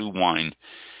 Asu wine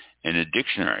in a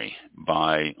dictionary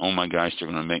by, oh my gosh, they're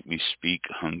going to make me speak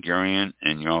Hungarian,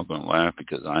 and you're all going to laugh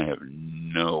because I have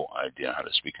no idea how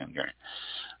to speak Hungarian.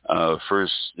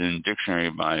 First in dictionary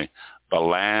by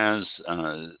Balázs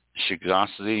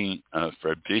Szigasi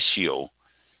Fabricio,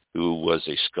 who was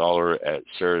a scholar at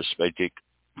Saraspatic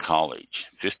College.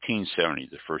 1570,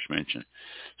 the first mention.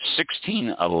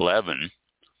 1611,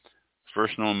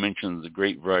 first known mention of the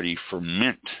grape variety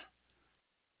ferment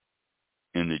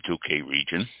in the Tokay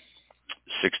region.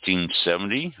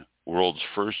 1670, world's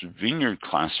first vineyard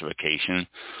classification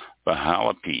by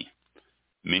Halapi.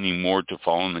 Many more to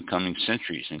follow in the coming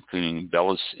centuries, including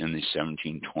Bellis in the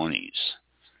 1720s.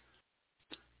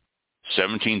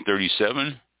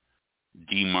 1737,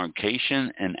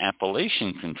 demarcation and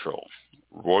appellation control.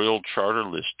 Royal Charter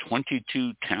lists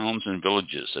 22 towns and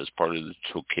villages as part of the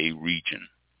Tokay region.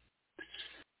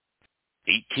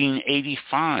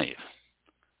 1885,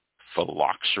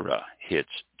 phylloxera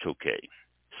hits Tokay.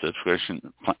 Subsequent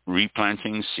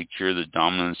replantings secure the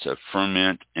dominance of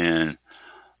ferment and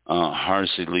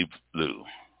Harseleblu,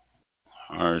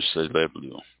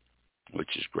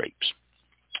 which is grapes.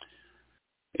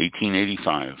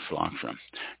 1885, phylloxera.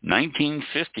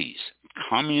 1950s,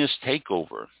 communist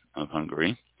takeover of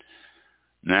Hungary.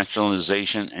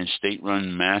 Nationalization and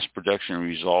state-run mass production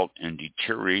result in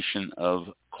deterioration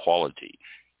of quality.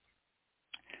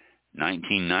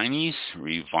 1990s,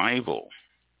 revival.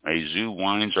 Azu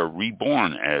wines are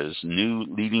reborn as new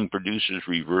leading producers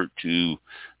revert to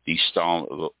the style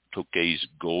of Tokay's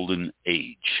golden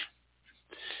age.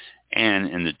 And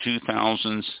in the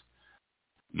 2000s,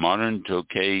 modern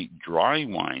Tokay dry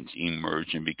wines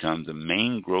emerge and become the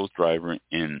main growth driver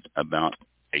in about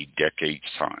a decade's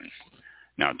time.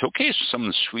 Now, Tokay is some of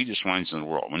the sweetest wines in the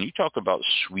world. When you talk about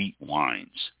sweet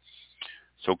wines,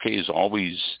 Tokay is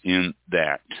always in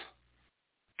that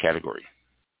category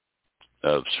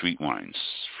of sweet wines.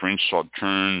 French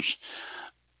Sauternes,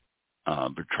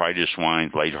 Botrytis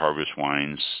wines, late harvest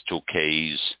wines,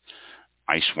 Tokays,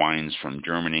 ice wines from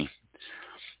Germany.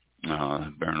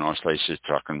 Baron Auslese,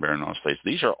 Trucken Baron Auslese.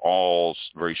 These are all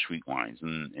very sweet wines,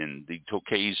 and the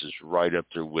Tokay's is right up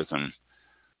there with them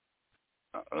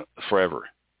forever.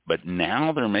 But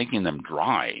now they're making them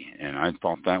dry, and I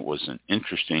thought that was an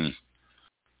interesting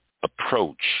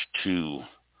approach to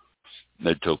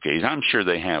the Tokay's. I'm sure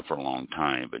they have for a long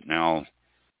time, but now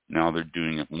they're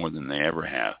doing it more than they ever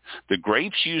have. The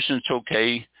grapes used in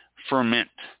Tokay ferment,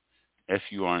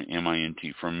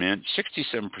 F-U-R-M-I-N-T, ferment.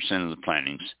 67% of the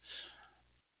plantings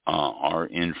are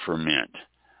in ferment.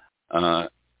 And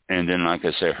then, like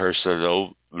I said,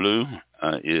 Hersalovu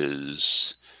is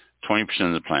 20%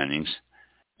 of the plantings.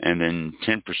 And then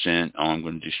 10%, I'm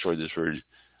going to destroy this word,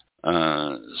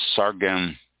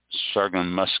 Sargam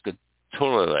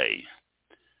muscatulae,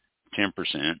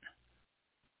 10%.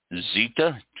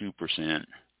 Zeta, 2%.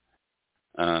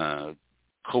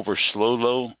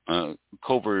 Coverzolo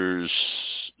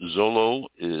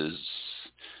is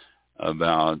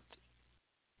about,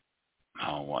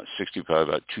 65,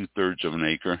 about 2/3 of an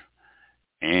acre.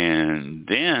 And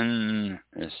then,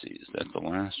 let's see, is that the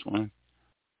last one?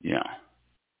 Yeah.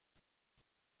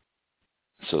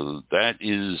 So that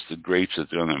is the grapes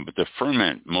that they're on them. But the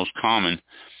ferment, most common,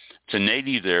 to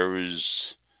native there is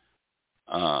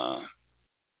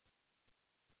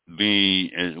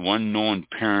one known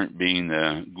parent being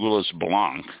the Goulas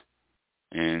Blanc,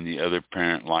 and the other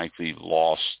parent likely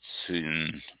lost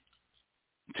to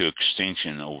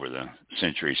extinction over the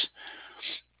centuries.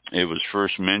 It was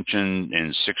first mentioned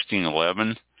in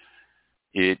 1611.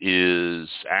 It is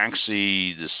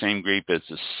actually the same grape as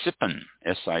the Sipon,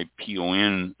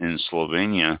 S-I-P-O-N, in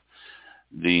Slovenia,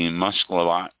 the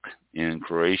Muscovak in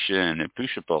Croatia, and the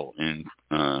Pushapel in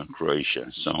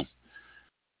Croatia. So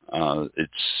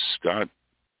it's got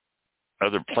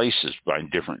other places by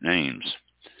different names.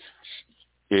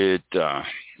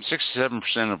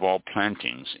 67% of all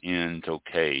plantings in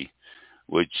Tokay,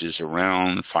 which is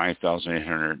around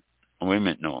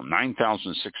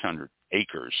 9,600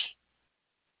 acres.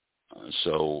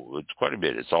 So it's quite a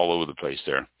bit. It's all over the place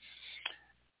there.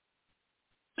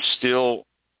 Still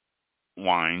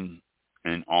wine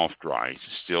and off dry,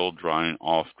 still dry and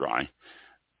off dry.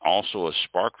 Also a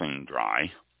sparkling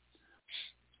dry.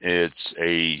 It's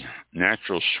a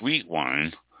natural sweet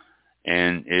wine,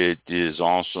 and it is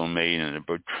also made in a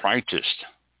botrytis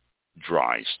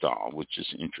dry style, which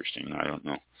is interesting. I don't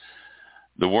know.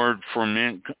 The word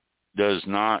ferment does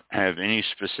not have any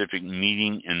specific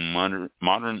meaning in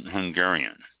modern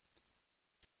Hungarian.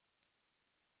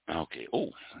 Okay.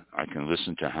 Oh, I can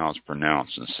listen to how it's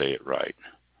pronounced and say it right.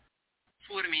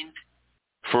 Ferment.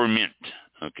 Ferment.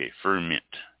 Okay, ferment.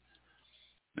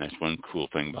 That's one cool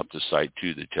thing about the site,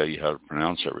 too. They tell you how to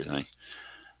pronounce everything,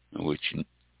 which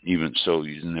even so,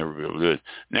 you'd never be able to do it.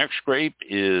 Next grape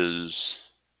is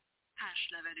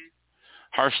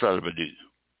Harsleveldu.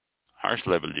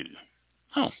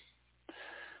 Oh,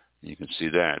 you can see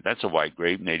that. That's a white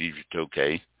grape, native to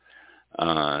Tokay.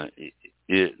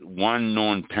 One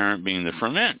known parent being the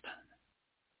ferment,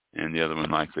 and the other one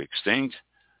likely extinct.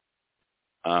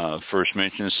 First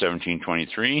mentioned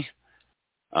 1723.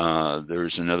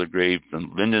 There's another grape,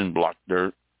 Linden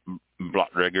Blattreger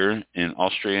in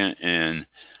Austria, and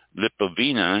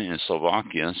Lipovina in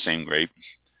Slovakia, same grape.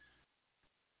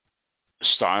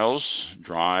 Styles,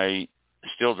 dry,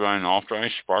 still dry and off dry,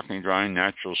 sparkling dry,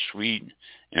 natural sweet,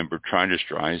 and botrytis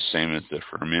dry, same as the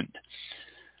ferment.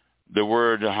 The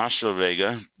word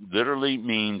Haselvega literally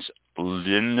means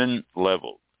linden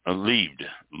leaves,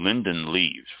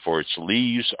 for its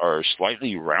leaves are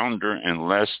slightly rounder and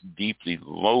less deeply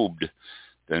lobed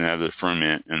than that of the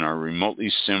ferment, and are remotely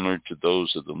similar to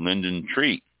those of the linden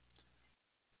tree.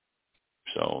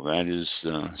 So that is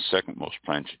the second most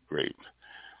planted grape.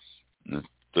 And the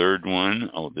third one,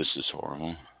 this is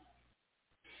horrible.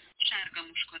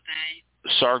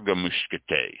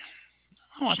 Sargamuskatay.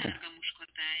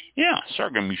 Yeah,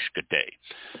 Sargamuskatay.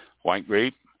 White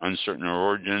grape, uncertain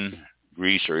origin,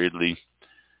 Greece or Italy.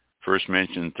 First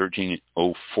mentioned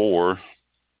 1304.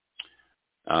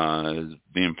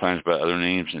 Being planted by other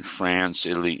names in France,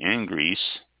 Italy, and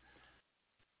Greece.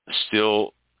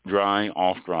 Still dry,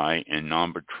 off dry, and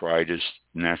non-botrytis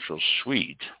natural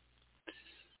sweet.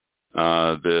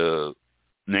 The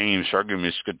name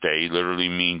Sargamuskatay literally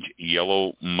means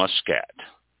yellow muscat.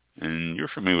 And you're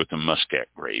familiar with the muscat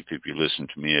grape if you listen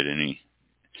to me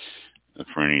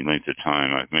for any length of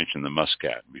time. I've mentioned the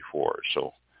muscat before,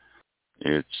 so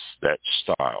it's that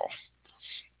style.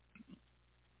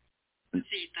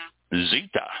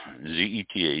 Zeta,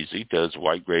 Z-E-T-A. Zeta is a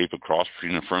white grape, a cross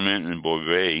between a ferment and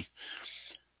Beauvais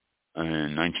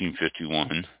in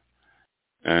 1951.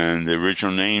 And the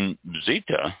original name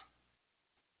Zeta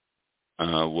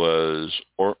was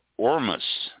Ormus,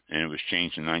 and it was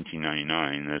changed in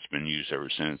 1999. That's been used ever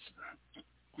since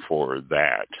for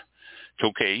that.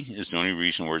 Tokay is the only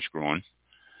region where it's growing.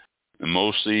 And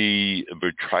mostly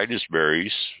botrytis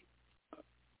berries.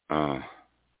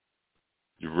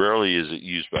 Rarely is it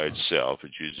used by itself.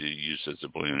 It's usually used as a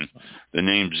blend. The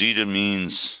name Zeta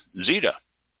means Zeta,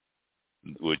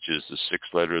 which is the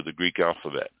sixth letter of the Greek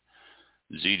alphabet.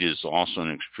 Zeta is also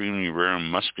an extremely rare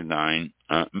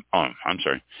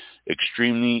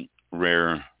extremely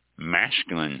rare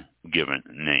masculine given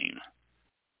name.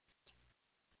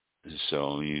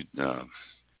 So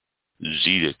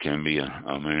Zeta can be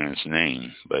a man's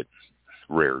name, but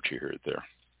rare to hear it there.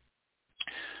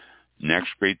 Next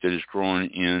grape that is growing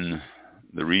in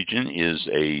the region is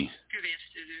a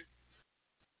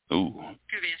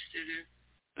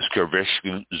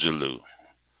Skrveshku-Zulu.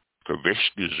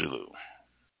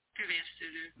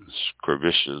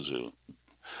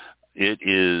 It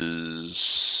is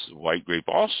white grape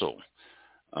also.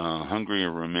 Hungary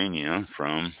or Romania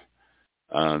from.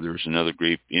 There's another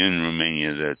grape in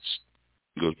Romania that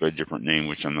goes by a different name,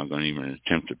 which I'm not going to even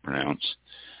attempt to pronounce.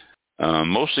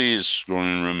 Mostly is grown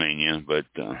in Romania, but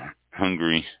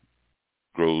Hungary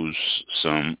grows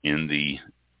some in the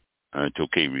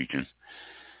Tokay region.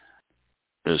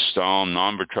 The style,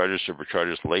 non-botrytis or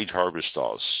botrytis late harvest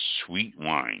style, sweet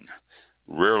wine.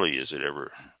 Rarely is it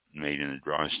ever made in a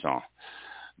dry style.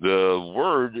 The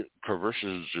word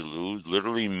Skrveshku-Zulu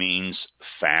literally means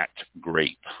fat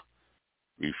grape,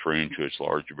 referring to its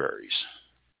large berries.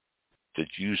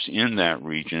 That's used in that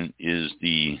region is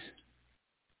the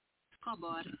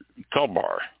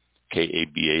Kabar,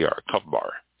 K-A-B-A-R,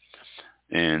 Kabar.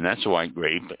 And that's a white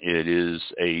grape. It is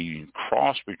a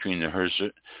cross between the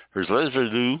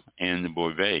Herzlezerlu and the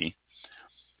Beauvais.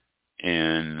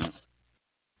 And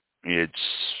it's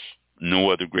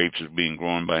no other grapes are being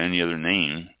grown by any other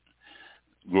name,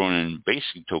 grown in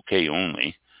basically Tokay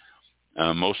only.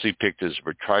 Mostly picked as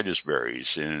botrytis berries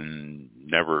and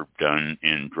never done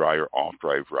in dry or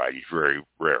off-dry varieties, very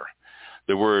rare.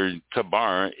 The word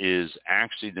Kabar is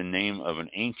actually the name of an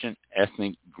ancient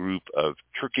ethnic group of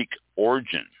Turkic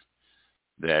origin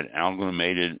that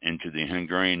amalgamated into the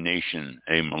Hungarian nation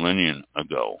a millennium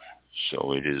ago.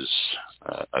 So it is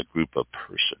a group of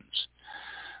persons.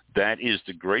 That is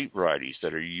the grape varieties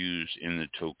that are used in the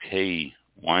Tokay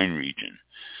wine region.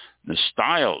 The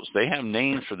styles, they have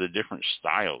names for the different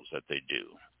styles that they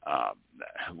do,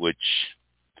 which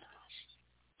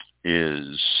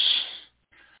is,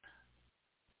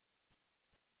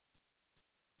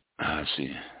 let's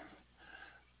see,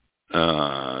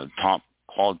 top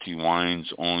quality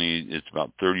wines only, it's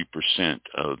about 30%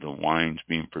 of the wines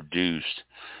being produced.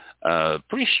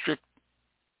 Pretty strict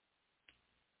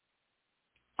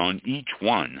on each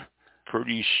one,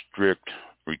 pretty strict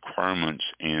requirements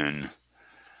and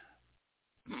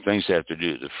things they have to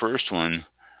do. The first one,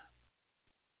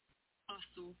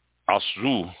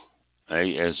 Asu,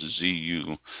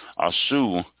 A-S-Z-U,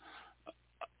 Asu,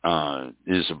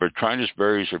 is the botrytis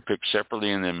berries are picked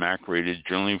separately and then macerated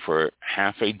generally for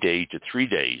half a day to 3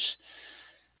 days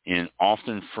in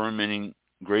often fermenting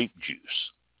grape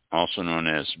juice, also known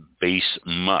as base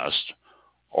must,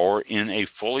 or in a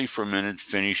fully fermented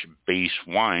finished base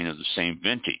wine of the same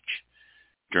vintage.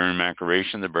 During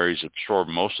maceration, the berries absorb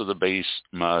most of the base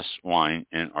must wine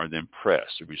and are then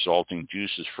pressed. The resulting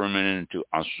juice is fermented into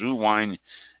Asu wine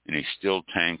in a still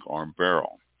tank or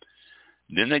barrel.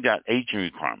 Then they got aging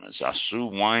requirements.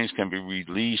 Asu wines can be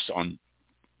released on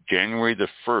January the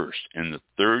 1st in the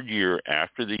third year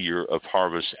after the year of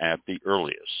harvest at the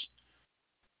earliest.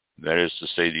 That is to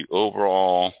say, the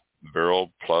overall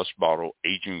barrel plus bottle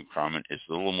aging requirement is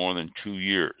a little more than 2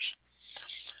 years.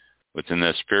 Within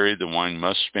this period, the wine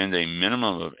must spend a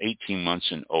minimum of 18 months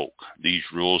in oak. These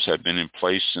rules have been in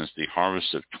place since the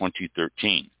harvest of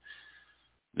 2013.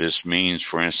 This means,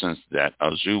 for instance, that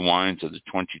Asu wines of the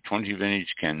 2020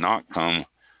 vintage cannot come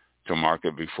to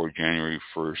market before January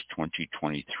 1st,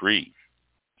 2023.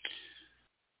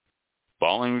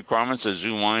 Bottling requirements: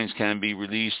 Asu wines can be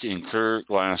released in clear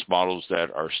glass bottles that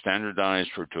are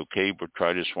standardized for Tokay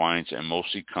botrytis wines and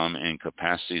mostly come in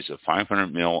capacities of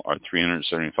 500 ml or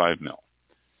 375 ml.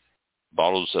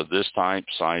 Bottles of this type,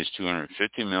 size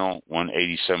 250 ml,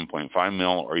 187.5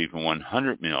 ml, or even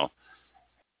 100 ml,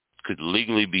 could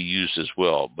legally be used as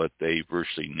well, but they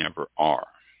virtually never are.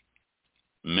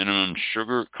 Minimum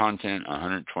sugar content,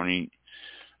 120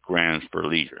 grams per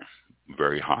liter.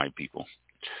 Very high, people.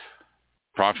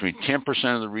 Approximately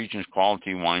 10% of the region's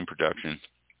quality wine production.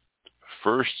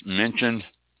 First mentioned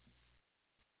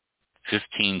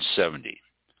 1570.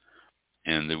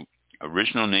 And the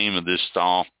original name of this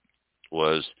style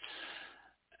was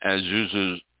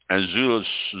Azuzzolo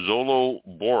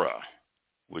Bora,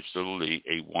 which literally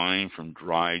a wine from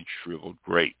dried, shriveled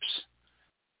grapes.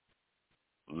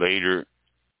 Later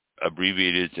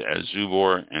abbreviated to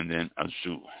Azubor and then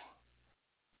Azu.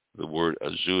 The word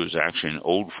Azu is actually an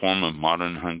old form of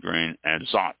modern Hungarian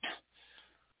Azot,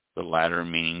 the latter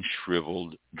meaning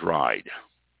shriveled, dried.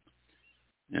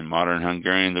 In modern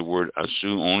Hungarian, the word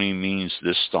Azu only means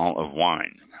this style of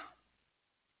wine.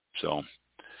 So,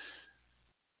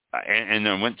 and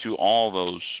I went through all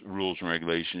those rules and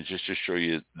regulations just to show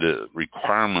you the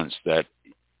requirements that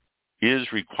is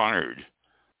required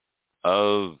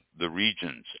of the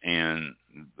regions and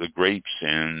the grapes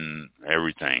and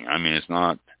everything. I mean, it's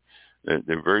not,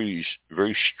 they're very,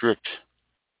 very strict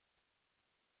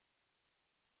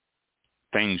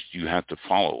things you have to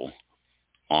follow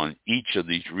on each of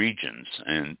these regions.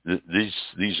 And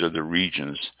these are the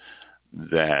regions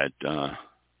that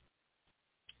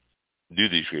do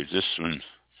these grapes. This one,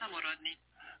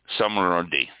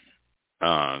 Szamorodni.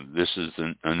 This is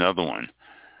another one.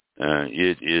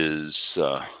 It is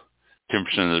 10%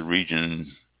 of the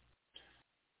region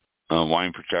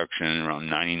wine production. Around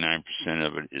 99%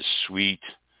 of it is sweet,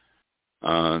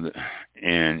 and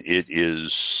it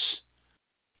is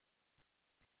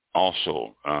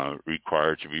also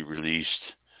required to be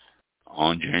released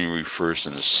on January 1st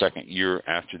in the second year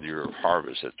after the year of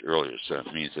harvest at the earliest. So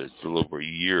that means that it's a little over a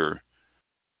year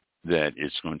that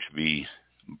it's going to be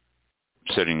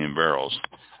sitting in barrels.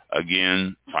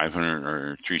 Again, 500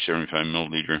 or 375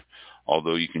 milliliter,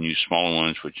 although you can use smaller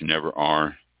ones, which never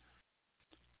are.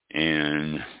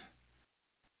 And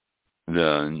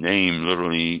the name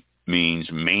literally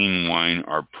means main wine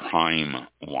or prime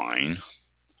wine.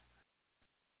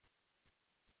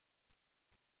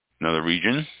 Another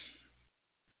region.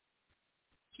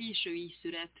 Késői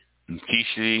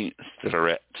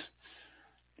Szüret.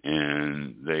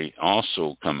 And they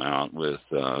also come out with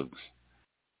a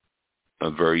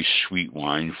very sweet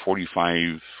wine,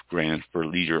 45 grams per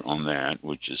liter on that,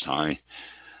 which is high.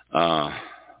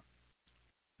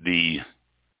 The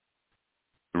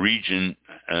region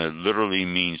literally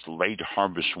means late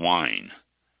harvest wine.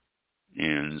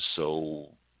 And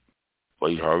so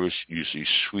late harvest, usually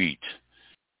sweet.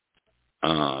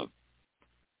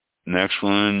 Next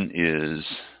one is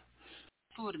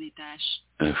Fordítás,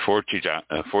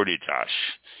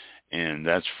 and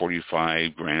that's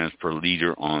 45 grams per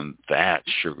liter on that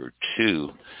sugar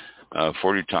too.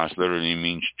 Fordítás literally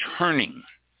means turning.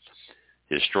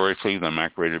 Historically, the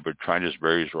macerated botrytis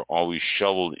berries were always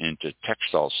shoveled into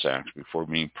textile sacks before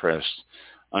being pressed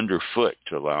underfoot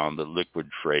to allow the liquid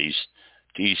phrase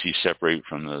to easily separate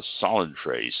from the solid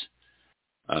phrase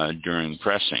during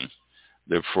pressing.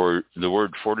 Therefore, the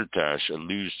word Fordítás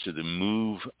alludes to the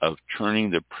move of turning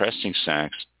the pressing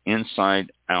sacks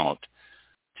inside out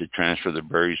to transfer the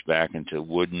berries back into a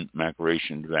wooden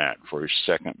maceration vat for a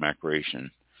second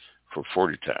maceration for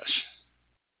Fordítás.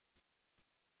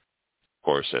 Of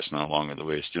course, that's no longer the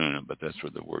way it's doing it, but that's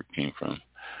where the word came from.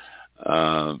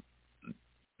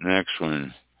 Next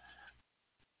one.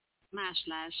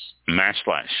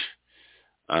 Máslás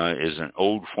is an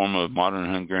old form of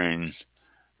modern Hungarian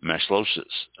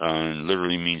maslosis, and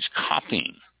literally means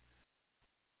copying.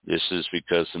 This is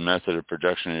because the method of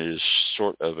production is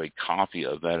sort of a copy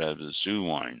of that of the Zoo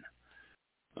wine,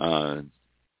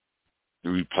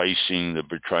 replacing the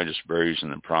botrytis berries in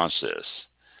the process.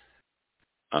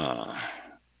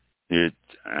 It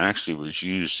actually was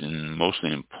used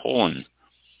mostly in Poland,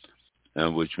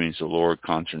 which means a lower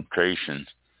concentration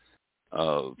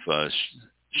of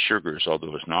sugars,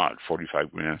 although it's not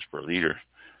 45 grams per liter.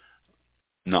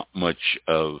 Not much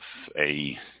of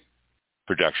a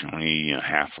production, only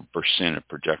 0.5% of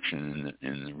production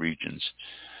in the regions.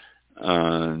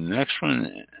 Next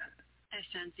one,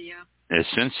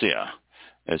 Essentia.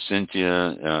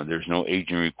 There's no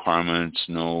aging requirements,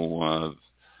 no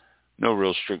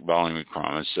real strict bottling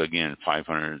requirements. Again,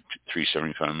 500 to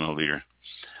 375 milliliter.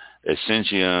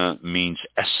 Essentia means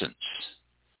essence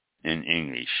in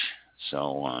English,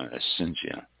 so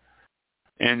Essentia.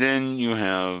 And then you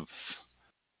have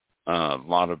a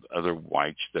lot of other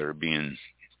whites that are being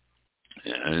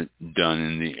done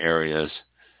in the areas.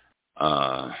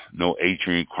 No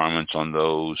aging requirements on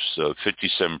those.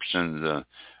 57% of the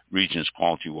region's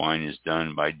quality wine is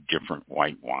done by different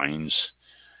white wines.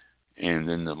 And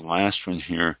then the last one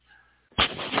here,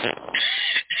 excuse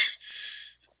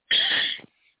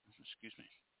me,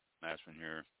 last one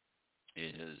here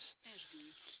is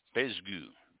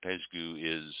Pezgu. Pezgu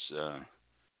is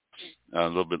a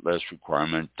little bit less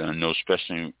requirement. No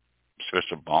special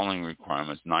bottling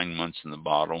requirements. 9 months in the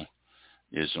bottle.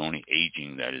 is only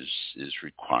aging that is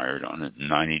required on it.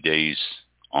 90 days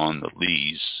on the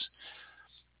lees.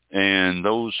 And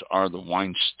those are the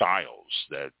wine styles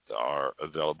that are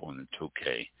available in the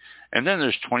Tokay. And then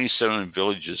there's 27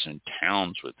 villages and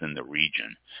towns within the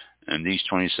region. And these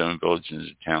 27 villages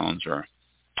and towns are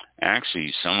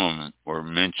actually, some of them were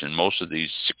mentioned, most of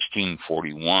these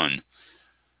 1641.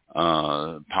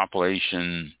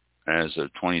 Population as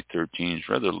of 2013 is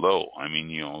rather low. I mean,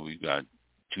 we've got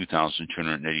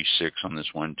 2,286 on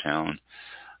this one town.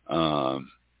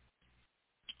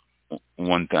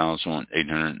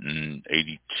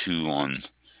 1,882 on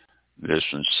this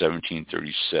one,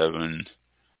 1737.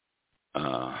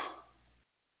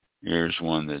 Here's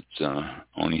one that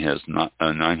only has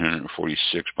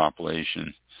 946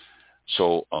 population.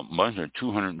 So a bunch of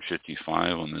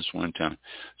 255 on this one town.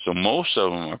 So most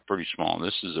of them are pretty small.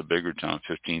 This is a bigger town,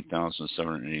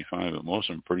 15,785, but most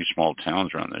of them are pretty small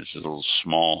towns around there. It's just little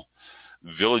small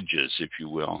villages, if you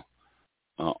will,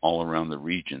 all around the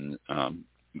region,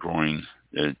 growing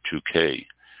 2K.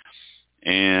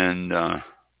 And a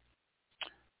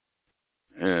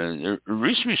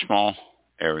reasonably small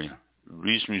area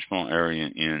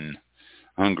in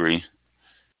Hungary,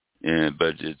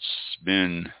 but it's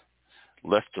been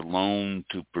left alone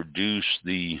to produce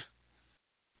the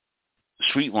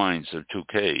sweet wines of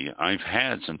Tokay. I've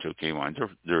had some Tokay wines.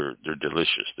 They're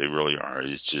delicious. They really are.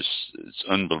 It's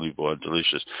unbelievable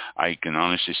delicious. I can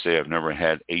honestly say I've never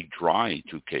had a dry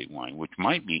Tokay wine, which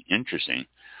might be interesting.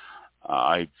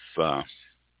 It's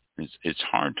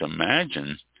hard to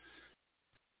imagine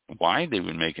why they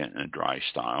would make it in a dry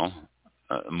style.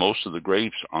 Most of the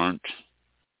grapes aren't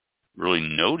really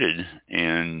noted,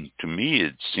 and to me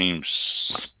it seems,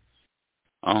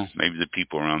 maybe the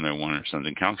people around there wanted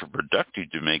something counterproductive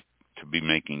to be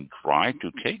making dry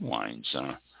Tokay wines.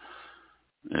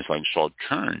 It's like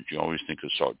Sauternes. You always think of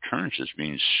Sauternes as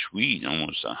being sweet,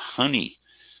 almost a honey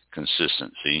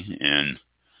consistency, and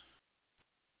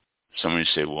somebody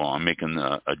say, well, I'm making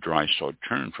a dry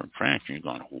Sauternes from France, and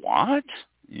you're going, what?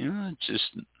 It's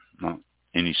just not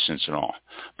any sense at all.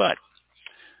 But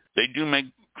they do make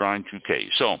dry 2K.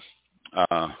 So,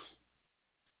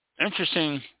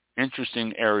 interesting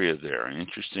area there.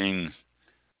 Interesting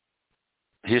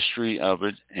history of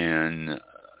it, and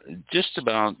just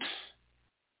about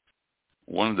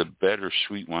one of the better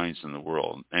sweet wines in the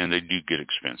world. And they do get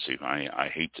expensive. I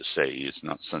hate to say it's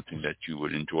not something that you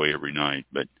would enjoy every night,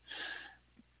 but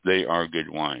they are good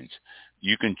wines.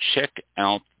 You can check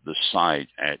out the site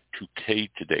at Tokay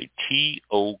Today,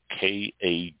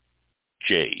 Tokaj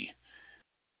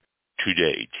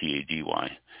Today,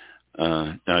 T-A-D-Y,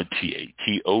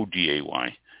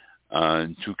 T-O-D-A-Y,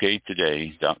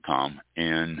 tokaytoday.com,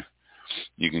 and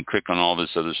you can click on all this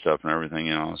other stuff and everything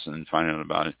else and find out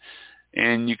about it.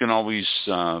 And you can always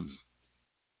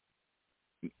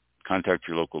contact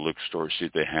your local liquor store, see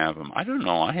if they have them. I don't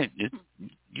know.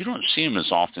 You don't see them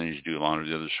as often as you do a lot of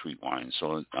the other sweet wines,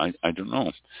 so I don't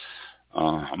know.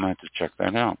 I'm going to have to check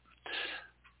that out.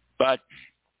 But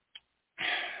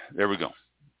there we go.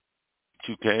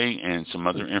 2K and some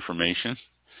other information.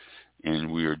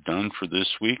 And we are done for this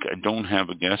week. I don't have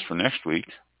a guest for next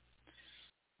week,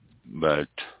 but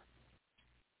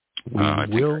we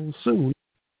will soon.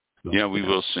 Yeah, we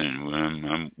will soon.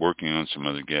 I'm working on some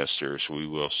other guests here, so we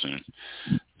will soon.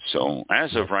 So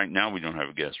as of right now, we don't have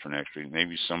a guest for next week.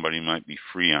 Maybe somebody might be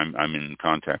free. I'm in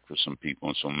contact with some people,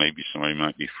 and so maybe somebody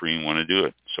might be free and want to do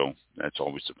it. So that's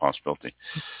always a possibility.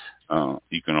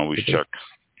 You can always check.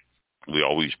 We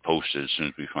always post it as soon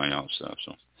as we find out stuff.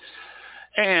 So,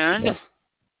 and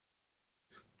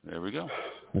there we go.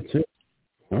 That's it.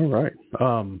 All right.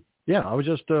 I was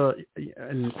just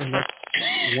and that's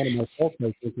one of my fault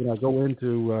mistakes when I go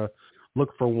into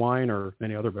look for wine or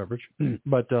any other beverage,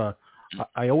 but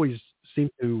I always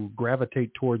seem to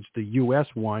gravitate towards the U.S.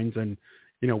 wines, and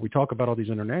we talk about all these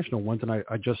international ones, and I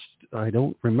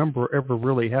don't remember ever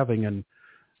really having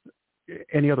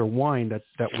any other wine that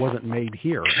wasn't made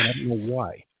here, and I don't know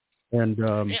why. And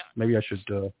maybe I should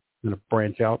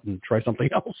branch out and try something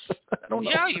else. I don't know.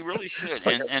 Yeah, you really should,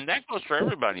 and that goes for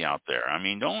everybody out there. I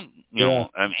mean,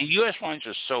 U.S. wines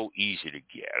are so easy to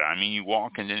get. I mean, you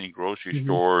walk into any grocery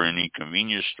store, any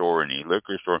convenience store, any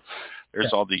liquor store,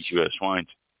 there's all these U.S. wines.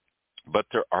 But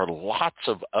there are lots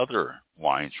of other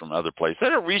wines from other places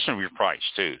that are reasonably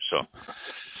priced too. So,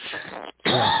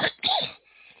 I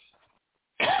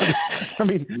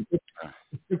mean,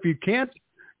 if you can't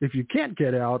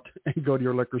get out and go to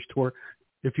your liquor store,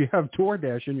 if you have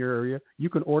DoorDash in your area, you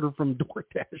can order from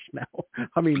DoorDash now.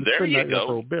 I mean, there you go.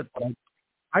 For a bit, but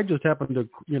I just happen to,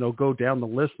 go down the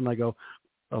list and I go,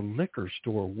 a liquor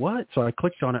store. What? So I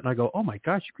clicked on it and I go, oh my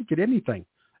gosh, you could get anything,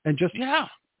 and just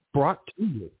brought to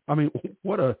you. I mean,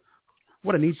 what a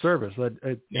neat service.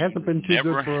 It hasn't been too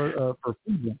good for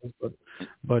food,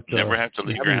 but never have to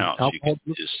leave your house. You can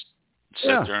just sit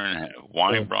there and have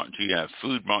wine brought to you, have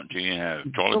food brought to you,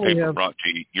 have toilet paper brought to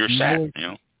you. You're set,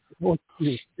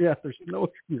 Yeah, there's no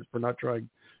excuse for not trying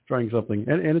something.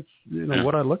 And it's,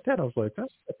 what I looked at, I was like,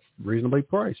 that's reasonably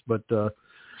priced. But the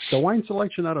wine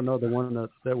selection, I don't know. The one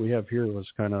that we have here was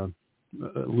kind of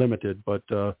limited. But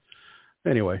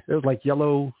anyway, it was like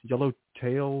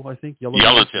Yellowtail, I think.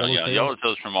 Yellowtail.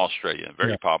 Yellowtail's from Australia.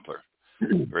 Very popular.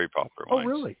 Very popular wines. Oh,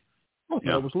 really? I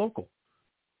thought it was local.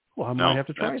 Well, I might have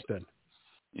to try it then.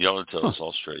 Yellowtail is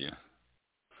Australia.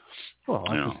 Well,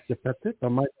 if that's it, I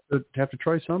might have to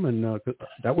try some, and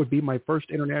that would be my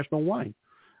first international wine.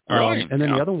 Really? And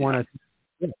then the other one, I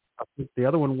think the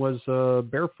other one was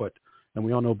Barefoot, and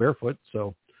we all know Barefoot.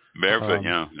 So Barefoot,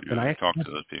 and I talked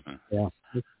to those people. Yeah.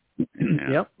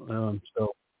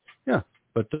 Yep.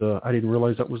 But I didn't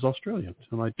realize that was Australian.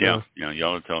 So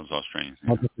Yellowtail is Australian.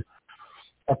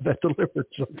 Have that delivered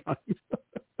sometime.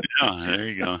 There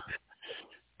you go.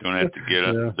 Don't have to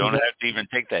don't have to even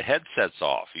take the headsets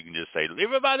off. You can just say,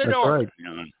 leave it by the door. Right.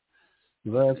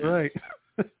 That's right.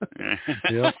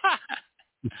 Yep.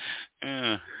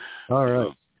 All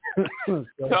right.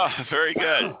 Very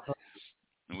good.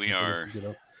 We are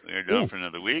done for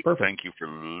another week. Perfect. Thank you for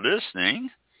listening.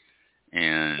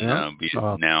 And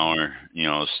now, or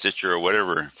Stitcher or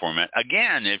whatever format.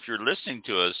 Again, if you're listening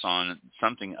to us on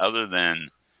something other than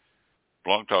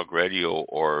Blog Talk Radio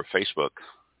or Facebook,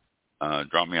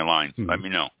 drop me a line. Let me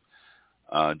know.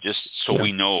 Just so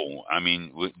we know. I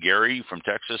mean, with Gary from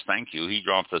Texas, thank you. He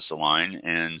dropped us a line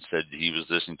and said he was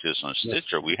listening to us on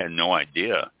Stitcher. We had no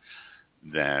idea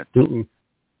that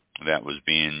that was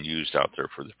being used out there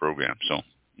for the program. So,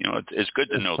 it's good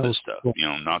to know this stuff.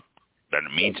 Not that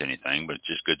it means anything, but it's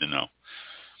just good to know.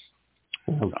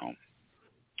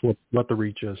 What the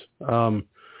reach is.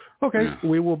 Okay,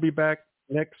 we will be back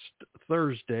next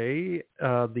Thursday,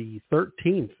 the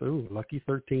 13th. Ooh, lucky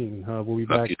 13. We'll be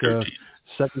back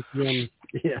 7 p.m.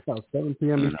 7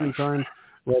 p.m. Eastern Time,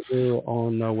 right there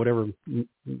on whatever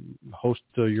host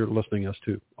you're listening us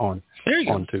to on. There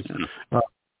you on go. To.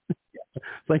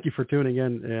 Thank you for tuning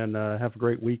in, and have a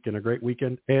great week and a great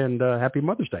weekend, and happy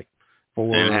Mother's Day.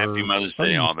 And happy Mother's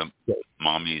Day, all the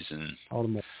mommies and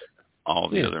all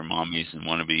the other mommies and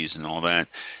wannabes and all that.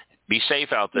 Be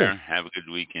safe out there. Have a good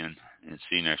weekend, and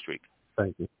see you next week.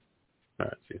 Thank you. All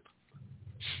right, see you.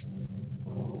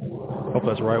 Hope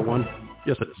that's the right one.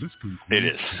 Yes, it is. It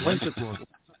is.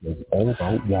 It's All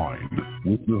About Wine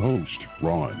with your host,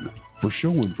 Ron. For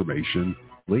show information,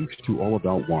 links to All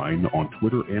About Wine on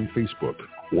Twitter and Facebook,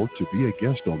 or to be a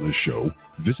guest on this show,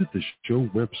 visit the show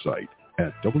website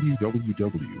at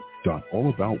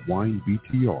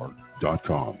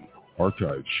www.allaboutwinebtr.com.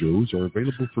 Archived shows are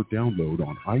available for download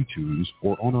on iTunes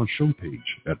or on our show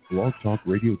page at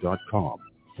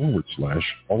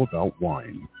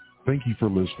blogtalkradio.com/allaboutwine. Thank you for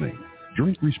listening.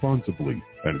 Drink responsibly,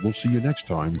 and we'll see you next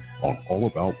time on All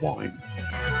About Wine.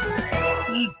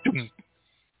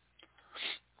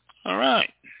 All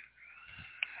right.